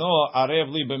Amar lebno, Arev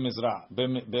li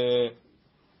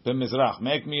b'mizrach,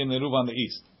 make me an eruv on the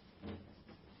east.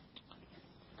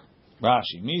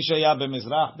 Rashi, Misha ya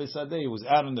b'mizrach b'sadeh, he was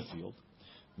out in the field.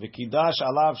 The Kiddush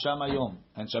alav shamayom,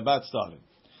 and Shabbat started.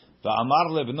 The Amar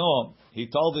lebno, he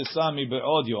told his son, mi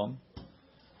be'od yom,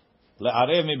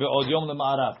 le'arev mi be'od yom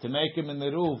le'ma'arav, to make him in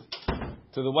the roof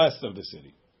to the west of the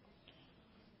city.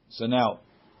 So now,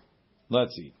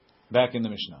 let's see. Back in the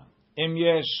Mishnah. Im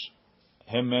yesh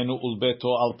hemenu ul beto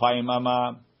alpayim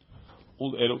ama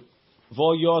ul eru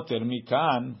vo yoter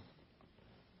mikan.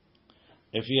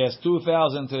 If he has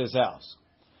 2,000 to his house,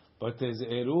 but his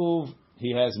eruv,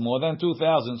 he has more than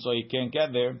 2,000, so he can't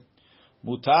get there.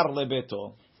 Mutar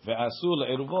lebeto ve'asul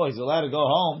le'eruvo. He's allowed to go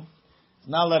home. He's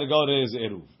not allowed to go to his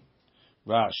eruv.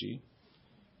 Rashi.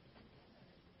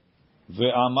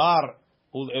 Ve'amar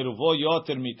ul eruvo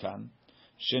yoter mikan.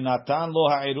 Shenatan lo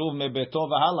ha'eruv mebeto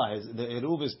v'hala. The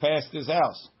eruv is past his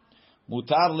house.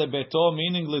 Mutar lebeto,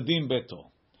 meaning ledim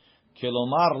beto.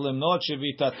 Kelomar lemnot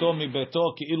shevitato mi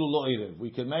beto ki'ilu lo eruv.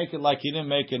 We can make it like he didn't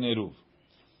make an eruv.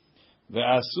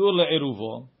 Ve'asur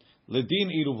le'eruvo, ledin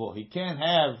eruvo. We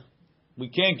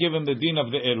can't give him the din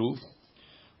of the eruv.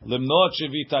 Lemnot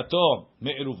shevitato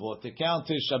me eruvo, to count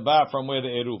his Shabbat from where the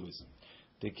eruv is.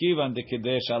 Tekivan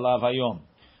dekedesh alav hayom.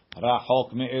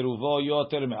 Rachok me eruvo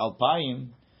yoter me alpayim.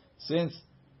 Since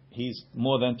he's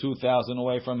more than 2,000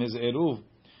 away from his eruv,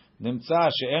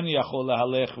 nimtza she'en yachol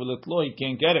lahalech v'letlo, he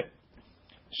can't get it.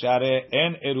 Share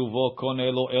en eruvo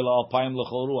koneh lo el alpayim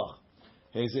l'chol ruach.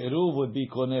 His eruv would be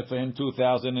koneh for him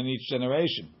 2,000 in each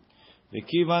generation.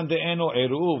 V'kivan de'eno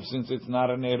eruv, since it's not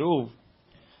an eruv,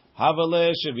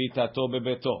 havale shevitato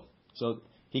bebeto. So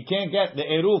he can't get, the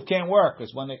eruv can't work,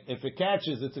 because if it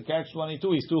catches, it's a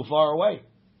catch-22. He's too far away.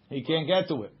 He can't get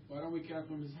to it. Why don't we catch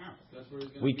from his house? That's where he's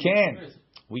going We can't.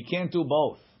 We can't do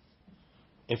both.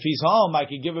 If he's home, I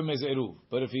can give him his eruv.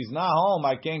 But if he's not home,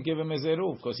 I can't give him his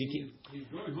eruv, because he's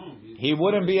going home. He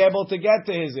wouldn't be able to get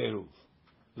to his eruv.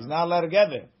 He's not allowed to get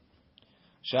there.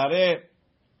 Share,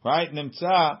 right?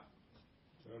 Nimtza.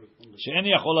 She'en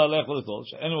yachol alech v'letol.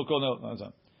 She'en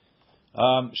ukol.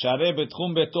 Share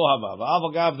betchum beto hava. V'av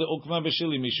agav de'ukma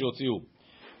b'shili mishotziu.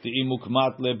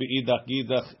 De'imukmat le'be'idach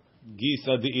gidach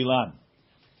gisa de'ilan.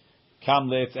 Kam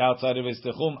le'etz outside of his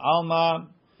techum. Alma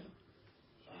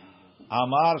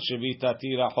amar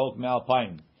shevitati rachok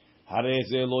me'alpayim. Hare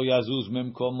ze lo yazuz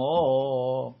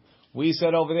memkomo. We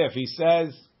said over there, if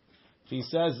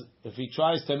he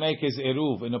tries to make his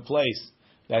eruv in a place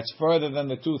that's further than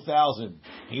the 2,000,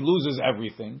 he loses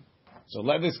everything. So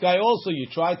let this guy also, you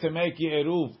try to make your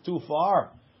eruv too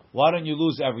far, why don't you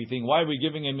lose everything? Why are we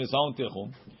giving him his own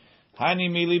tichum? Hani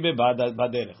mili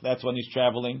baderech. That's when he's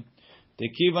traveling.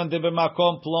 Tekivan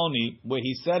debemakom ploni, where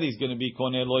he said he's going to be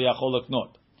koneh lo yachol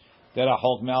leknot.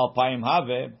 Terachok me'alpayim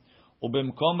have,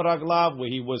 ubemkom raglav, where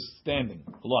he was standing.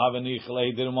 Lo haveni chle,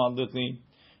 he didn't want litni.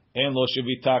 En lo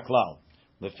shevita klal.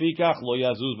 Lefikach lo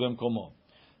yazuz b'mkomo.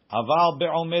 Aval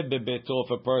be'omed bebeto,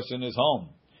 if a person is home.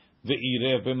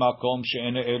 Ve'irev b'makom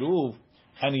she'ene eruv,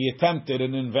 and he attempted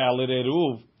an invalid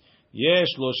eruv. Yesh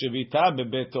lo shevita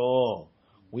bebeto.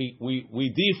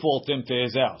 We default him to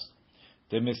his house.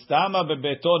 Temistama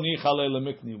bebeto nichale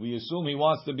lemikni. We assume he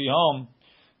wants to be home.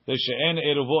 The she'ene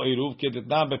eruvo eruv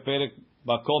kedetna beperek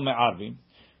bakol me'arvim.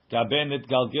 Kaben et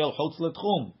galgel chutz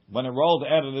letchum. When it rolled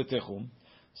out of the techum.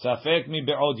 Safek mi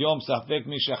be'od yom, safek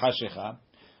mi shechashecha.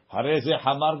 Hareze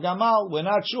hamar gamal. We're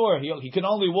not sure. He can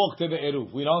only walk to the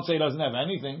eruv. We don't say he doesn't have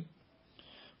anything.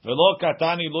 Velo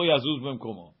katani lo yazuz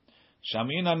b'mkomo.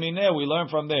 Shamina mineh. We learn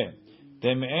from there.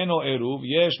 Tem'eno eruv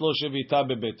yesh lo shevita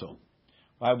bebeto.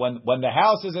 Right? When the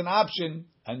house is an option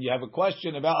and you have a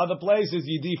question about other places,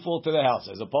 you default to the house,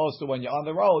 as opposed to when you're on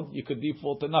the road, you could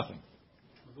default to nothing.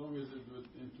 As long as it's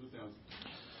within 2,000.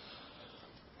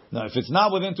 No, if it's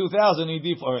not within 2,000,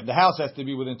 or the house has to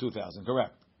be within 2,000.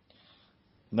 Correct.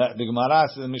 The Gemara,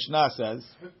 the Mishnah says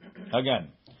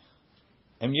again.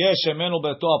 Em yesh shemenu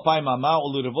beto alpayim ama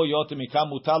u'lirevo yotem mikam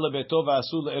mutar lebeto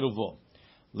v'asul le'eruvo.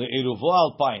 le'eruvo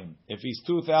alpayim. If he's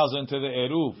 2,000 to the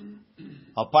eruv,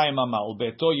 alpayim ama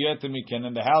ulbeto yeter miken,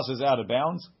 and the house is out of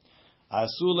bounds.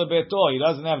 Asul lebeto, he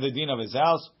doesn't have the din of his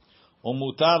house.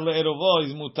 Umutar le'eruvo,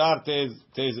 he's mutar tez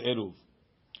eruv.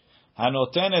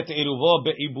 Hanoten et eruvo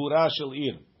be'ibura shel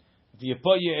ir. If you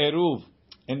put your eruv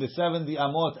in the 70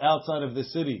 amot outside of the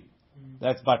city,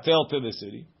 that's batel to the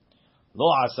city. Lo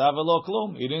asa velo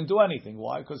klum. He didn't do anything.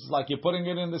 Why? Because it's like you're putting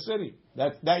it in the city.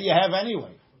 That you have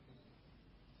anyway.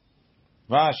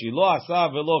 Rashi, lo asa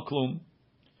velo klum.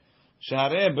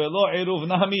 Share belo eruv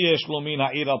nami yesh lo min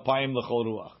ha'ir alpayim l'chol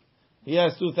ruach. He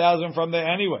has 2,000 from there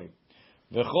anyway.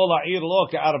 V'chol ha'ir lo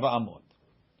ke'arba amot.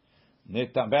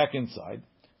 Back inside.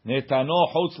 Netano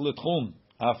chutz l'tchum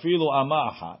afilu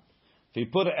ama achat. If he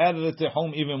put it added to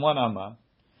tehum even one ama,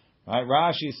 right?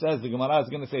 Rashi says the Gemara is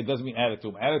going to say it doesn't mean added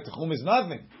to hum. Added to hum is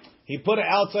nothing. He put it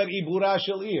outside ibura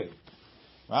shel ir,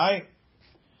 right?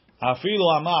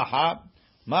 Afilu ama achat.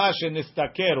 Ma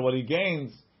shenistaker, what he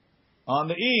gains on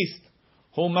the east,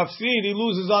 hum mafsid, he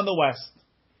loses on the west,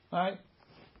 right?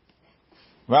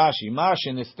 Rashi, ma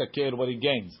shenistaker, what he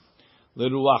gains,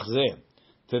 leruach zeh.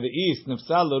 To the east,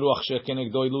 nifsal leruach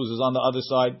shekenegdo, he loses on the other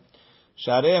side.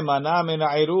 Shareh mana min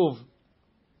ha'eruv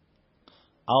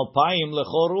alpayim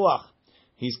lechol ruach.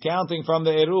 He's counting from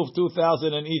the eruv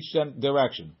 2,000 in each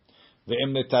direction.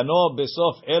 Ve'im netano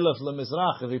besof elef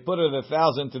lemizrach. If he put it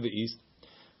 1,000 to the east,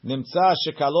 nimtza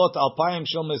shekalot alpayim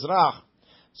shel mizrach.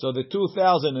 So the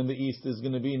 2,000 in the east is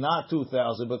going to be not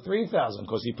 2,000 but 3,000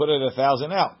 because he put it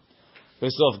 1,000 out.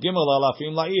 Besof gimel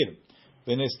alafim la'ir.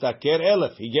 V'nistaker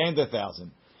elef. He gained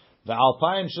 1,000. The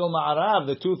alpayim shel ma'arav,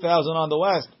 the 2,000 on the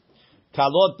west.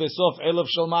 Kalot besof elef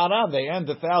shel ma'arav. They end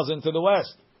 1,000 to the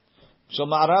west. Shel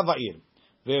ma'arav ha'ir.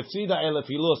 Ve'efsida elef.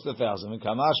 He lost 1,000.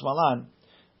 Kamash malan.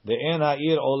 De'en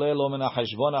ha'ir ole lo min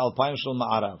ha'cheshbon alpayim shel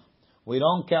ma'arav. We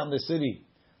don't count the city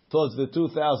towards the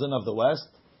 2,000 of the west.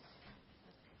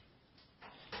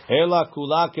 Ela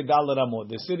kula kedal ramot.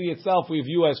 The city itself we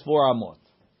view as 4 amot.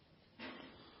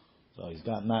 So he's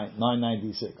got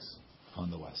 996 on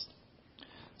the west.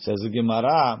 Says the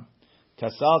Gemara,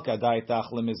 Kasal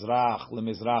kadaitach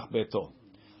lemizrach beto,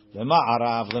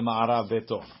 lema'arav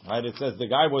beto. Right? It says the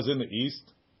guy was in the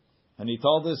east, and he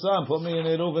told his son, "Put me in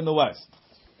eruv in the west."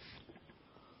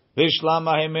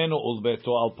 Vishlama hemenu ul beto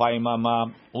alpayim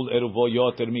ama ul eruvo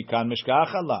yoter mikan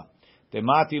mishkachala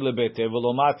temati lebete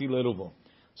velomati leruvo.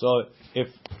 So if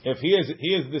he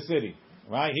is the city,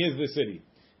 right? He is the city.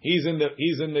 He's in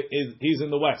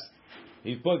the west.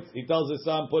 He tells his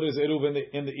son, put his eruv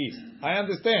in the east. I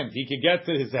understand. He could get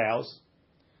to his house,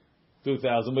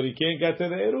 2,000, but he can't get to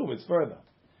the eruv. It's further.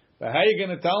 But how are you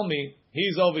going to tell me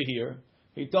he's over here?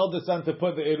 He told the son to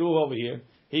put the eruv over here.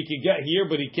 He could get here,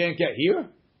 but he can't get here?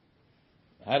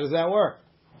 How does that work?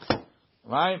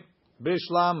 Right?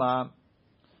 Bishlama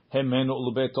hemenu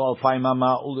ulbeto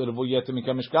alpaimama ul eruvu yetem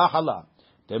mikamishkahala.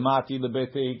 Temati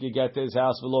lebete, he could get to his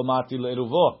house, velo mati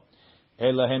le'eruvo.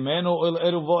 Elahemenu el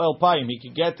eruvo el paim. He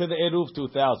could get to the eruv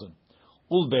 2,000.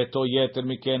 Ulbeto yeter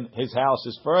miken. His house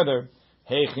is further.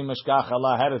 Heichi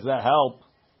meshkachala. How does that help?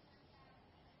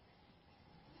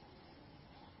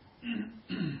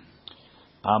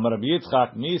 Amar Rabbi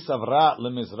Yitzchak mi savra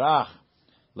lemizrach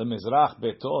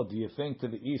beto. Do you think to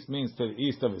the east means to the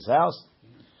east of his house?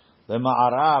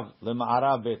 Lema'arav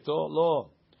beto lo.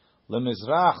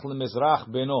 Lemizrach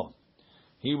beno.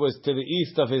 He was to the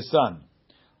east of his son.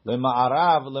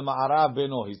 Lema'arav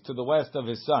beno. He's to the west of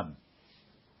his son.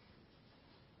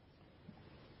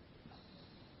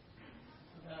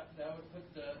 That would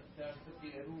put the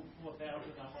eruv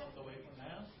 4,000 amot away from the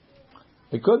house.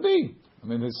 It could be. I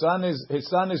mean, his son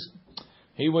is.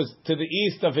 He was to the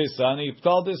east of his son. He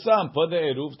told his son, put the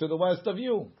eruv to the west of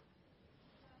you.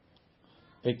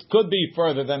 It could be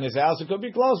further than his house. It could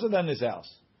be closer than his house.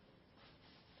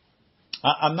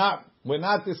 We're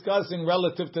not discussing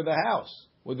relative to the house.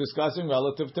 We're discussing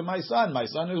relative to my son. My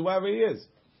son is wherever he is.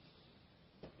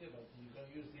 Yeah, but you're going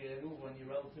to use the eruv when you're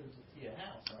relative to your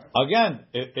house, right? Again,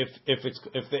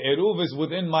 if the eruv is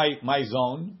within my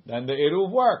zone, then the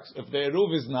eruv works. If the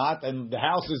eruv is not, and the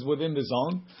house is within the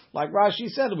zone, like Rashi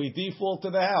said, we default to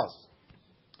the house.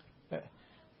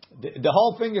 The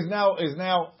whole thing is now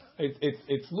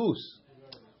it's loose.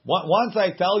 Once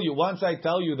I tell you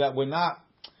that we're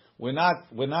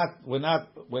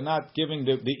not giving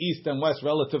the east and west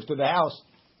relative to the house.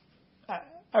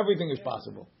 Everything is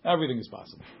possible. Everything is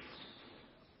possible.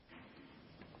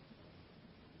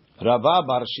 Rava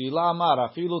bar Shila amar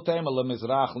afilu tema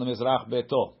lemizrach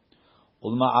beto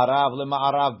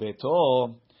ulma'arav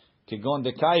beto kegon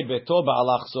dekai beto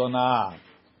ba'alachsona.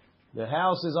 The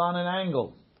house is on an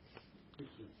angle.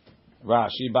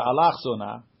 Rashi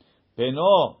ba'alachsona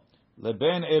Beno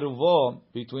leben eruvo,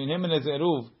 between him and his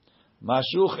eruv,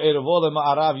 mashuch eruvo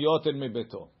lema'arav yoter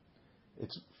mibeto.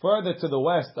 It's further to the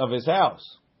west of his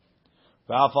house.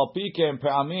 Ve'afal pikem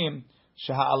pe'amim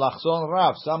sheha'alachson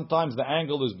rav. Sometimes the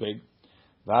angle is big.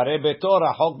 Ve'arei beto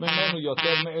rachok mimenu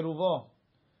yoter me'eruvo.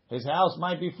 His house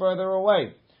might be further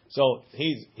away. So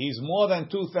he's more than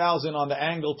 2,000 on the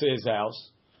angle to his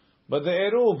house, but the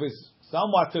eruv is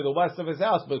somewhat to the west of his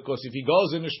house, because if he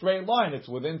goes in a straight line, it's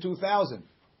within 2,000.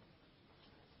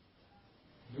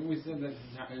 Didn't we say that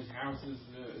his house is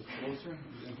closer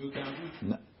than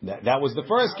 2,000? That was the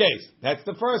first case. That's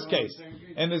the first case.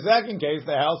 In the second case,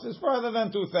 the house is further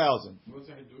than 2,000. What's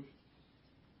the hadush?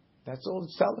 That's all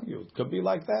it's telling you. It could be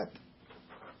like that.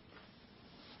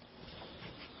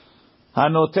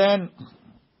 Hanoten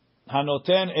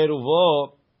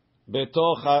eruvo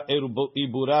betoch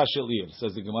ibura shel ir.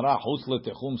 Says the Gemara, chutz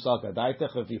letechum salka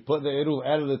daitech. If you put the eruv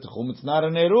out of the techum, it's not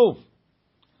an eruv.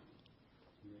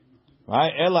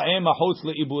 Right? Ela ema chutz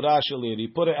leibura shel ir. He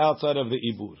put it outside of the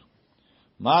ibur.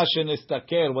 Ma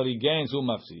shenistaker, what he gains, hu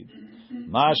mafsid.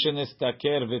 Ma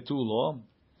shenistaker vetulo.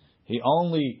 He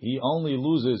only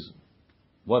loses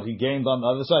what he gained on the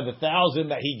other side. The 1,000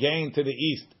 that he gained to the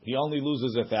east, he only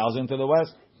loses 1,000 to the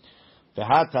west.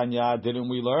 V'hatanya, didn't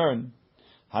we learn?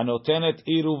 Hanotenet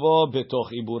iruvo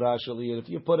betoch ibura shel ir. If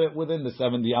you put it within the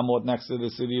 70 amot next to the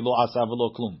city, lo asav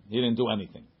lo klum. He didn't do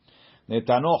anything.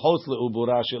 Netano chotz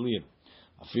leubura shel ir.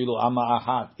 Afilu ama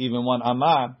ahat. Even one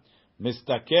ama,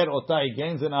 mistaker ota, he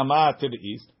gains an ama to the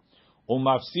east.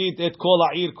 Umafsit et kol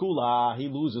ha'ir kula. He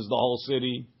loses the whole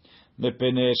city.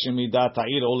 Mepene shemidat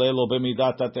ha'ir olelo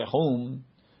b'midat ha'techum.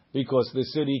 Because the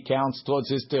city counts towards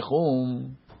his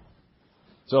techum.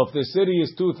 So if the city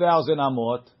is 2,000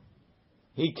 amot,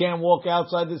 he can't walk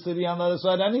outside the city on the other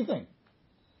side anything.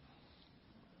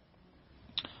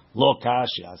 Lo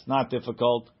kashya, it's not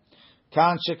difficult.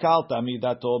 Kan shekalta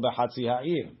midato b'chatzi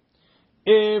ha'ir.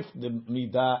 If the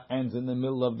midah ends in the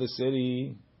middle of the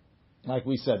city, like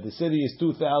we said, the city is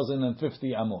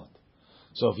 2,050 amot.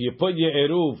 So if you put your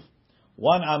eruv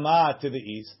 1 amah to the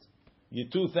east, your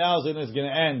 2,000 is going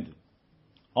to end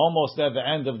almost at the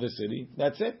end of the city.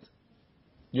 That's it.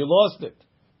 You lost it.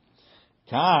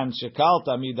 Kan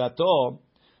shekalta midato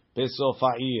besof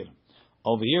ha'ir.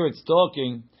 Over here it's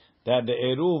talking that the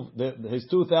eruv, his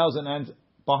 2,000 ends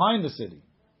behind the city.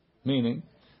 Meaning,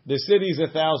 the city is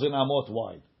 1,000 amot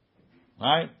wide.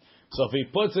 Right? So if he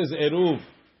puts his eruv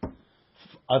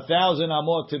 1,000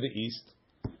 amot to the east,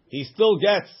 he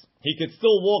could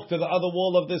still walk to the other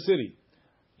wall of the city.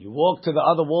 You walk to the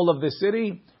other wall of the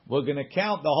city, we're going to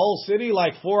count the whole city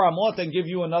like 4 amot and give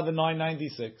you another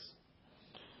 996.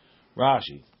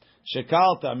 Rashi.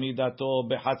 Shekalta midato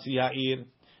behatzi ha'ir.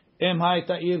 Em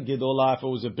hayta ir gedola, if it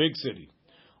was a big city.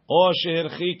 Or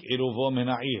sheherchik iruvo min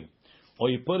ha'ir. Or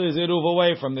you put his eruv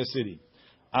away from the city.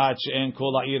 Ad she'en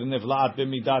kol ha'ir nevla'at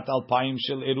b'midat alpayim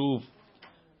shel eruv.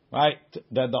 Right?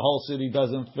 That the whole city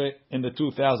doesn't fit in the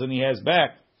 2,000 he has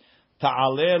back.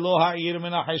 Ta'aleh lo ha'ir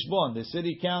min ha'cheshbon. The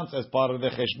city counts as part of the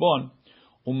cheshbon.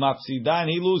 Umafsidan,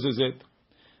 he loses it.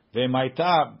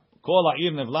 Ve'mayta kol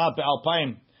ha'ir nevla'at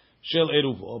be'alpayim shel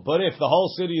eruv. But if the whole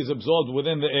city is absorbed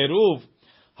within the eruv,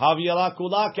 haviyala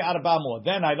kula ke'arba amot.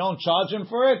 Then I don't charge him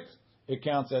for it. It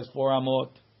counts as 4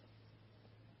 amot.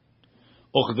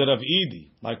 Uchd Rav Idi,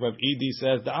 like Rav Idi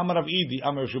says, the Amar Rav Idi,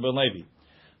 Amar Shubel Levi.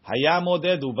 Hayam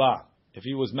odedu ba, if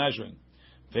he was measuring.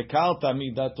 Vekalta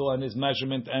midato, and his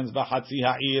measurement ends v'chatzi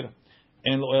ha'ir,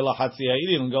 en lo ela chatzi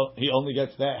ha'ir, he only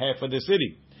gets that half of the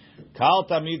city.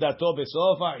 Kalta midato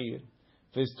besof ha'ir,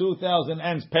 if his 2,000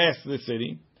 ends past the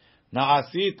city,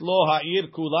 na'asit lo ha'ir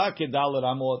kula kedaler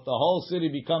amot, the whole city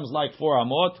becomes like 4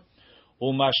 amot,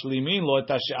 umashlimin lo et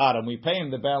ha'she'ar, we pay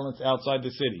him the balance outside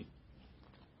the city.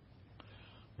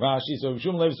 Rashi, so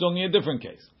Shum Lev is only a different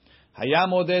case.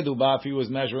 Hayam odedu ba, if he was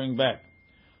measuring back.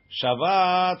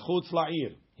 Shavat chutz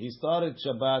la'ir. He started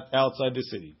Shabbat outside the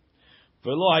city.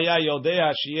 V'lo haya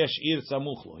yodea sheyesh ir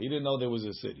samuch lo. He didn't know there was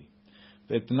a city.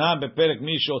 V'tna beperek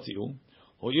mi shotiu.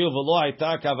 Ho'il v'lo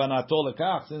hayta kavanato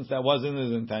lekach. Since that wasn't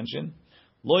his intention.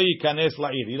 Lo yikanes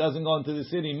la'ir. He doesn't go into the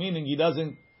city, meaning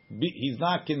he's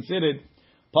not considered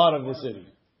part of the city.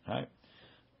 Right?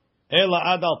 Ela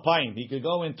ad alpayim. He could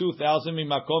go in 2,000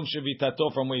 mimakom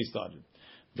shevitato, from where he started.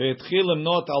 Ve'etchil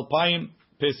limnot alpayim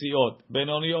pesiot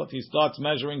benoniot. He starts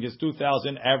measuring his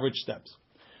 2,000 average steps.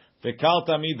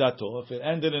 Ve'kalta midato. If it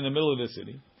ended in the middle of the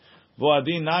city.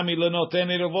 Vo'adin nami lenoten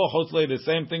eruvo chotzlei. The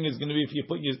same thing is going to be if you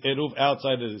put your eruv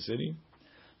outside of the city.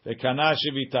 Ve'kana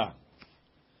shevita.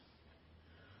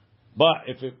 But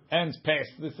if it ends past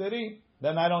the city,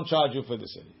 then I don't charge you for the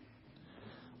city.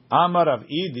 Amar Rav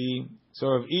Idi. So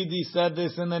Rav Idi said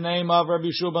this in the name of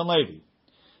Rabbi Shua ben Levi.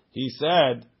 He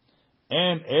said,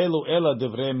 "En elu ela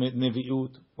divrei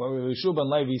neviut." What Rabbi Shua ben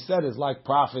Levi said is like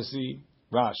prophecy.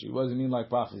 Rashi, what does it mean like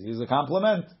prophecy? It's a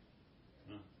compliment.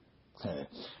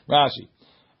 Rashi,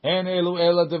 "En elu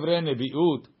ela divrei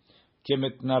neviut."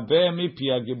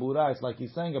 It's like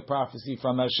he's saying a prophecy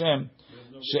from Hashem.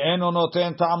 She'eno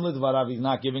noten ta'am lidvarav. He's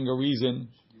not giving a reason.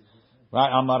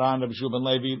 Right? Amaran Rabbi Shua ben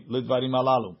Levi lidvarim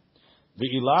alalu.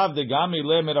 V'ilav degami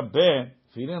le merabbeh.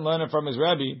 If he didn't learn it from his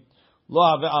Rebbe, lo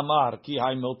have amar ki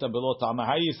hay milta belo ta'ama.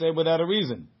 How you say without a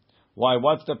reason? Why?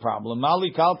 What's the problem?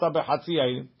 Mali kalta behatzi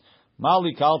ayil.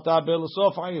 Mali kalta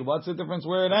belosof ayil. What's the difference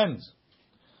where it ends?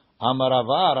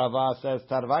 Amarava, Rava says,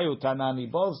 Tarvayu Tanani,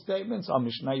 both statements are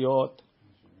Mishnayot.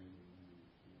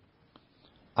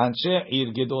 Anshe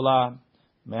ir gedola,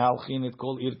 mehalchin et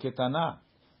kol ir ketana.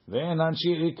 Ve'en anshe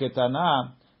ir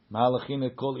ketana, mehalchin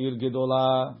et kol ir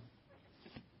gedola.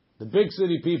 The big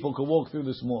city people can walk through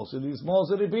the small city. The small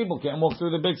city people can't walk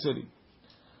through the big city.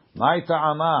 Mai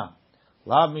ta'ama,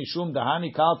 lav mishum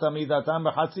dahani kalta midatam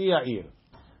b'chatzi ha'ir.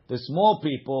 The small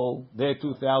people, their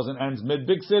 2,000 ends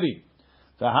mid-big city.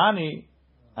 Tahani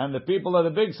and the people of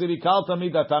the big city kalta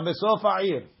midatam besof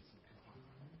ha'ir.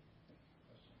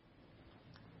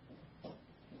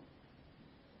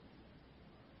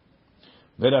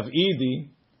 V'Rav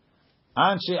Idi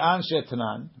anshe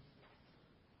tnan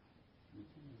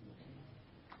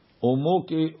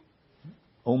umuki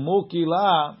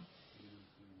la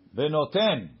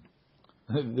v'noten.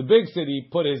 The big city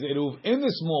put his eruv in the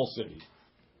small city.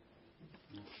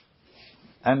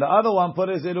 And the other one put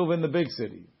his eruv in the big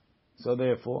city. So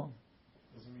therefore,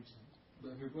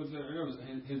 But if he puts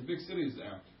his big city is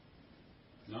out.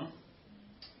 No?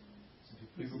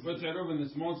 If he puts eruv in the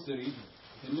small city,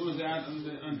 he loses out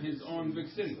on his own big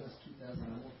city.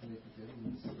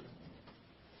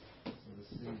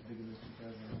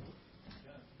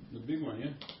 The big one,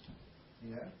 yeah?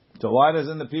 so why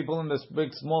doesn't the people in this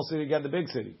big small city get the big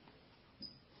city?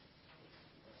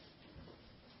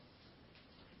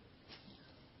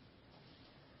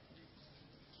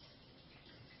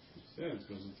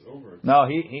 Because it's over. No,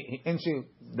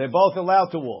 they're both allowed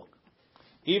to walk.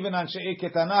 Even on She'i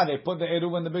Ketana, they put the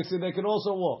eruv in the big city, they could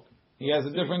also walk. He has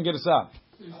a different girsah.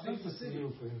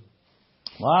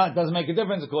 Well, it doesn't make a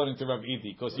difference according to Rav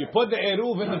Idi, because you put the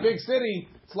eruv in the big city,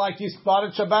 it's like you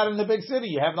spotted Shabbat in the big city.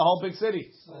 You have the whole big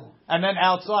city, and then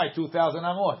outside 2,000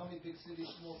 amot. How many big city,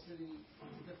 small city,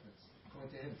 what's the difference?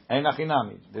 According to him. Ein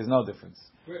achinami. There's no difference.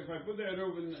 If I put the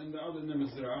eruv in the other in the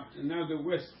Mizrah, and now the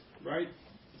west, right?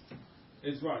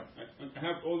 Is what? I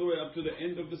have all the way up to the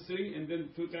end of the city, and then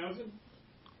 2,000.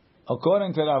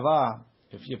 According to Rava,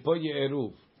 if you put your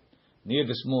eruv near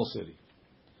the small city,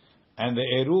 and the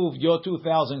eruv, your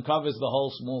 2,000 covers the whole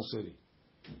small city,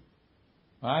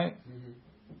 right? Mm-hmm.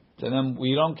 So then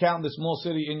we don't count the small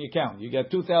city in your count. You get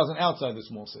 2,000 outside the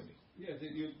small city. Yeah,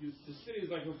 the city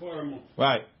is like a paramount.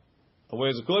 Right.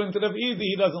 Whereas according to the Idi,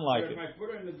 he doesn't like But it. if I put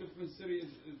it in a different city,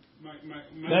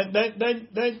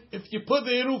 Then if you put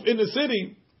the eruv in the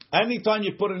city, anytime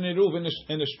you put an eruv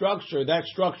in a structure, that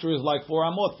structure is like 4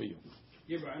 amot for you.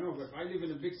 Yeah, but I know. But if I live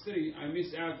in a big city, I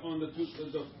miss out on the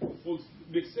full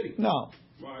big city. No.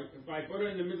 Right? If I put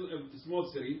it in the middle of the small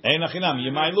city, Ein achinam,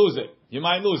 you might lose it. You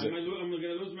might lose it. I'm going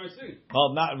to lose my city.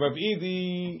 Well, not Rav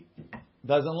Idi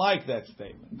doesn't like that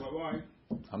statement. But why?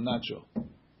 I'm not sure.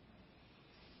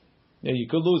 Yeah, you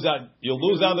could lose out. You'll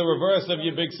lose out the reverse of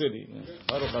your big city. Yeah.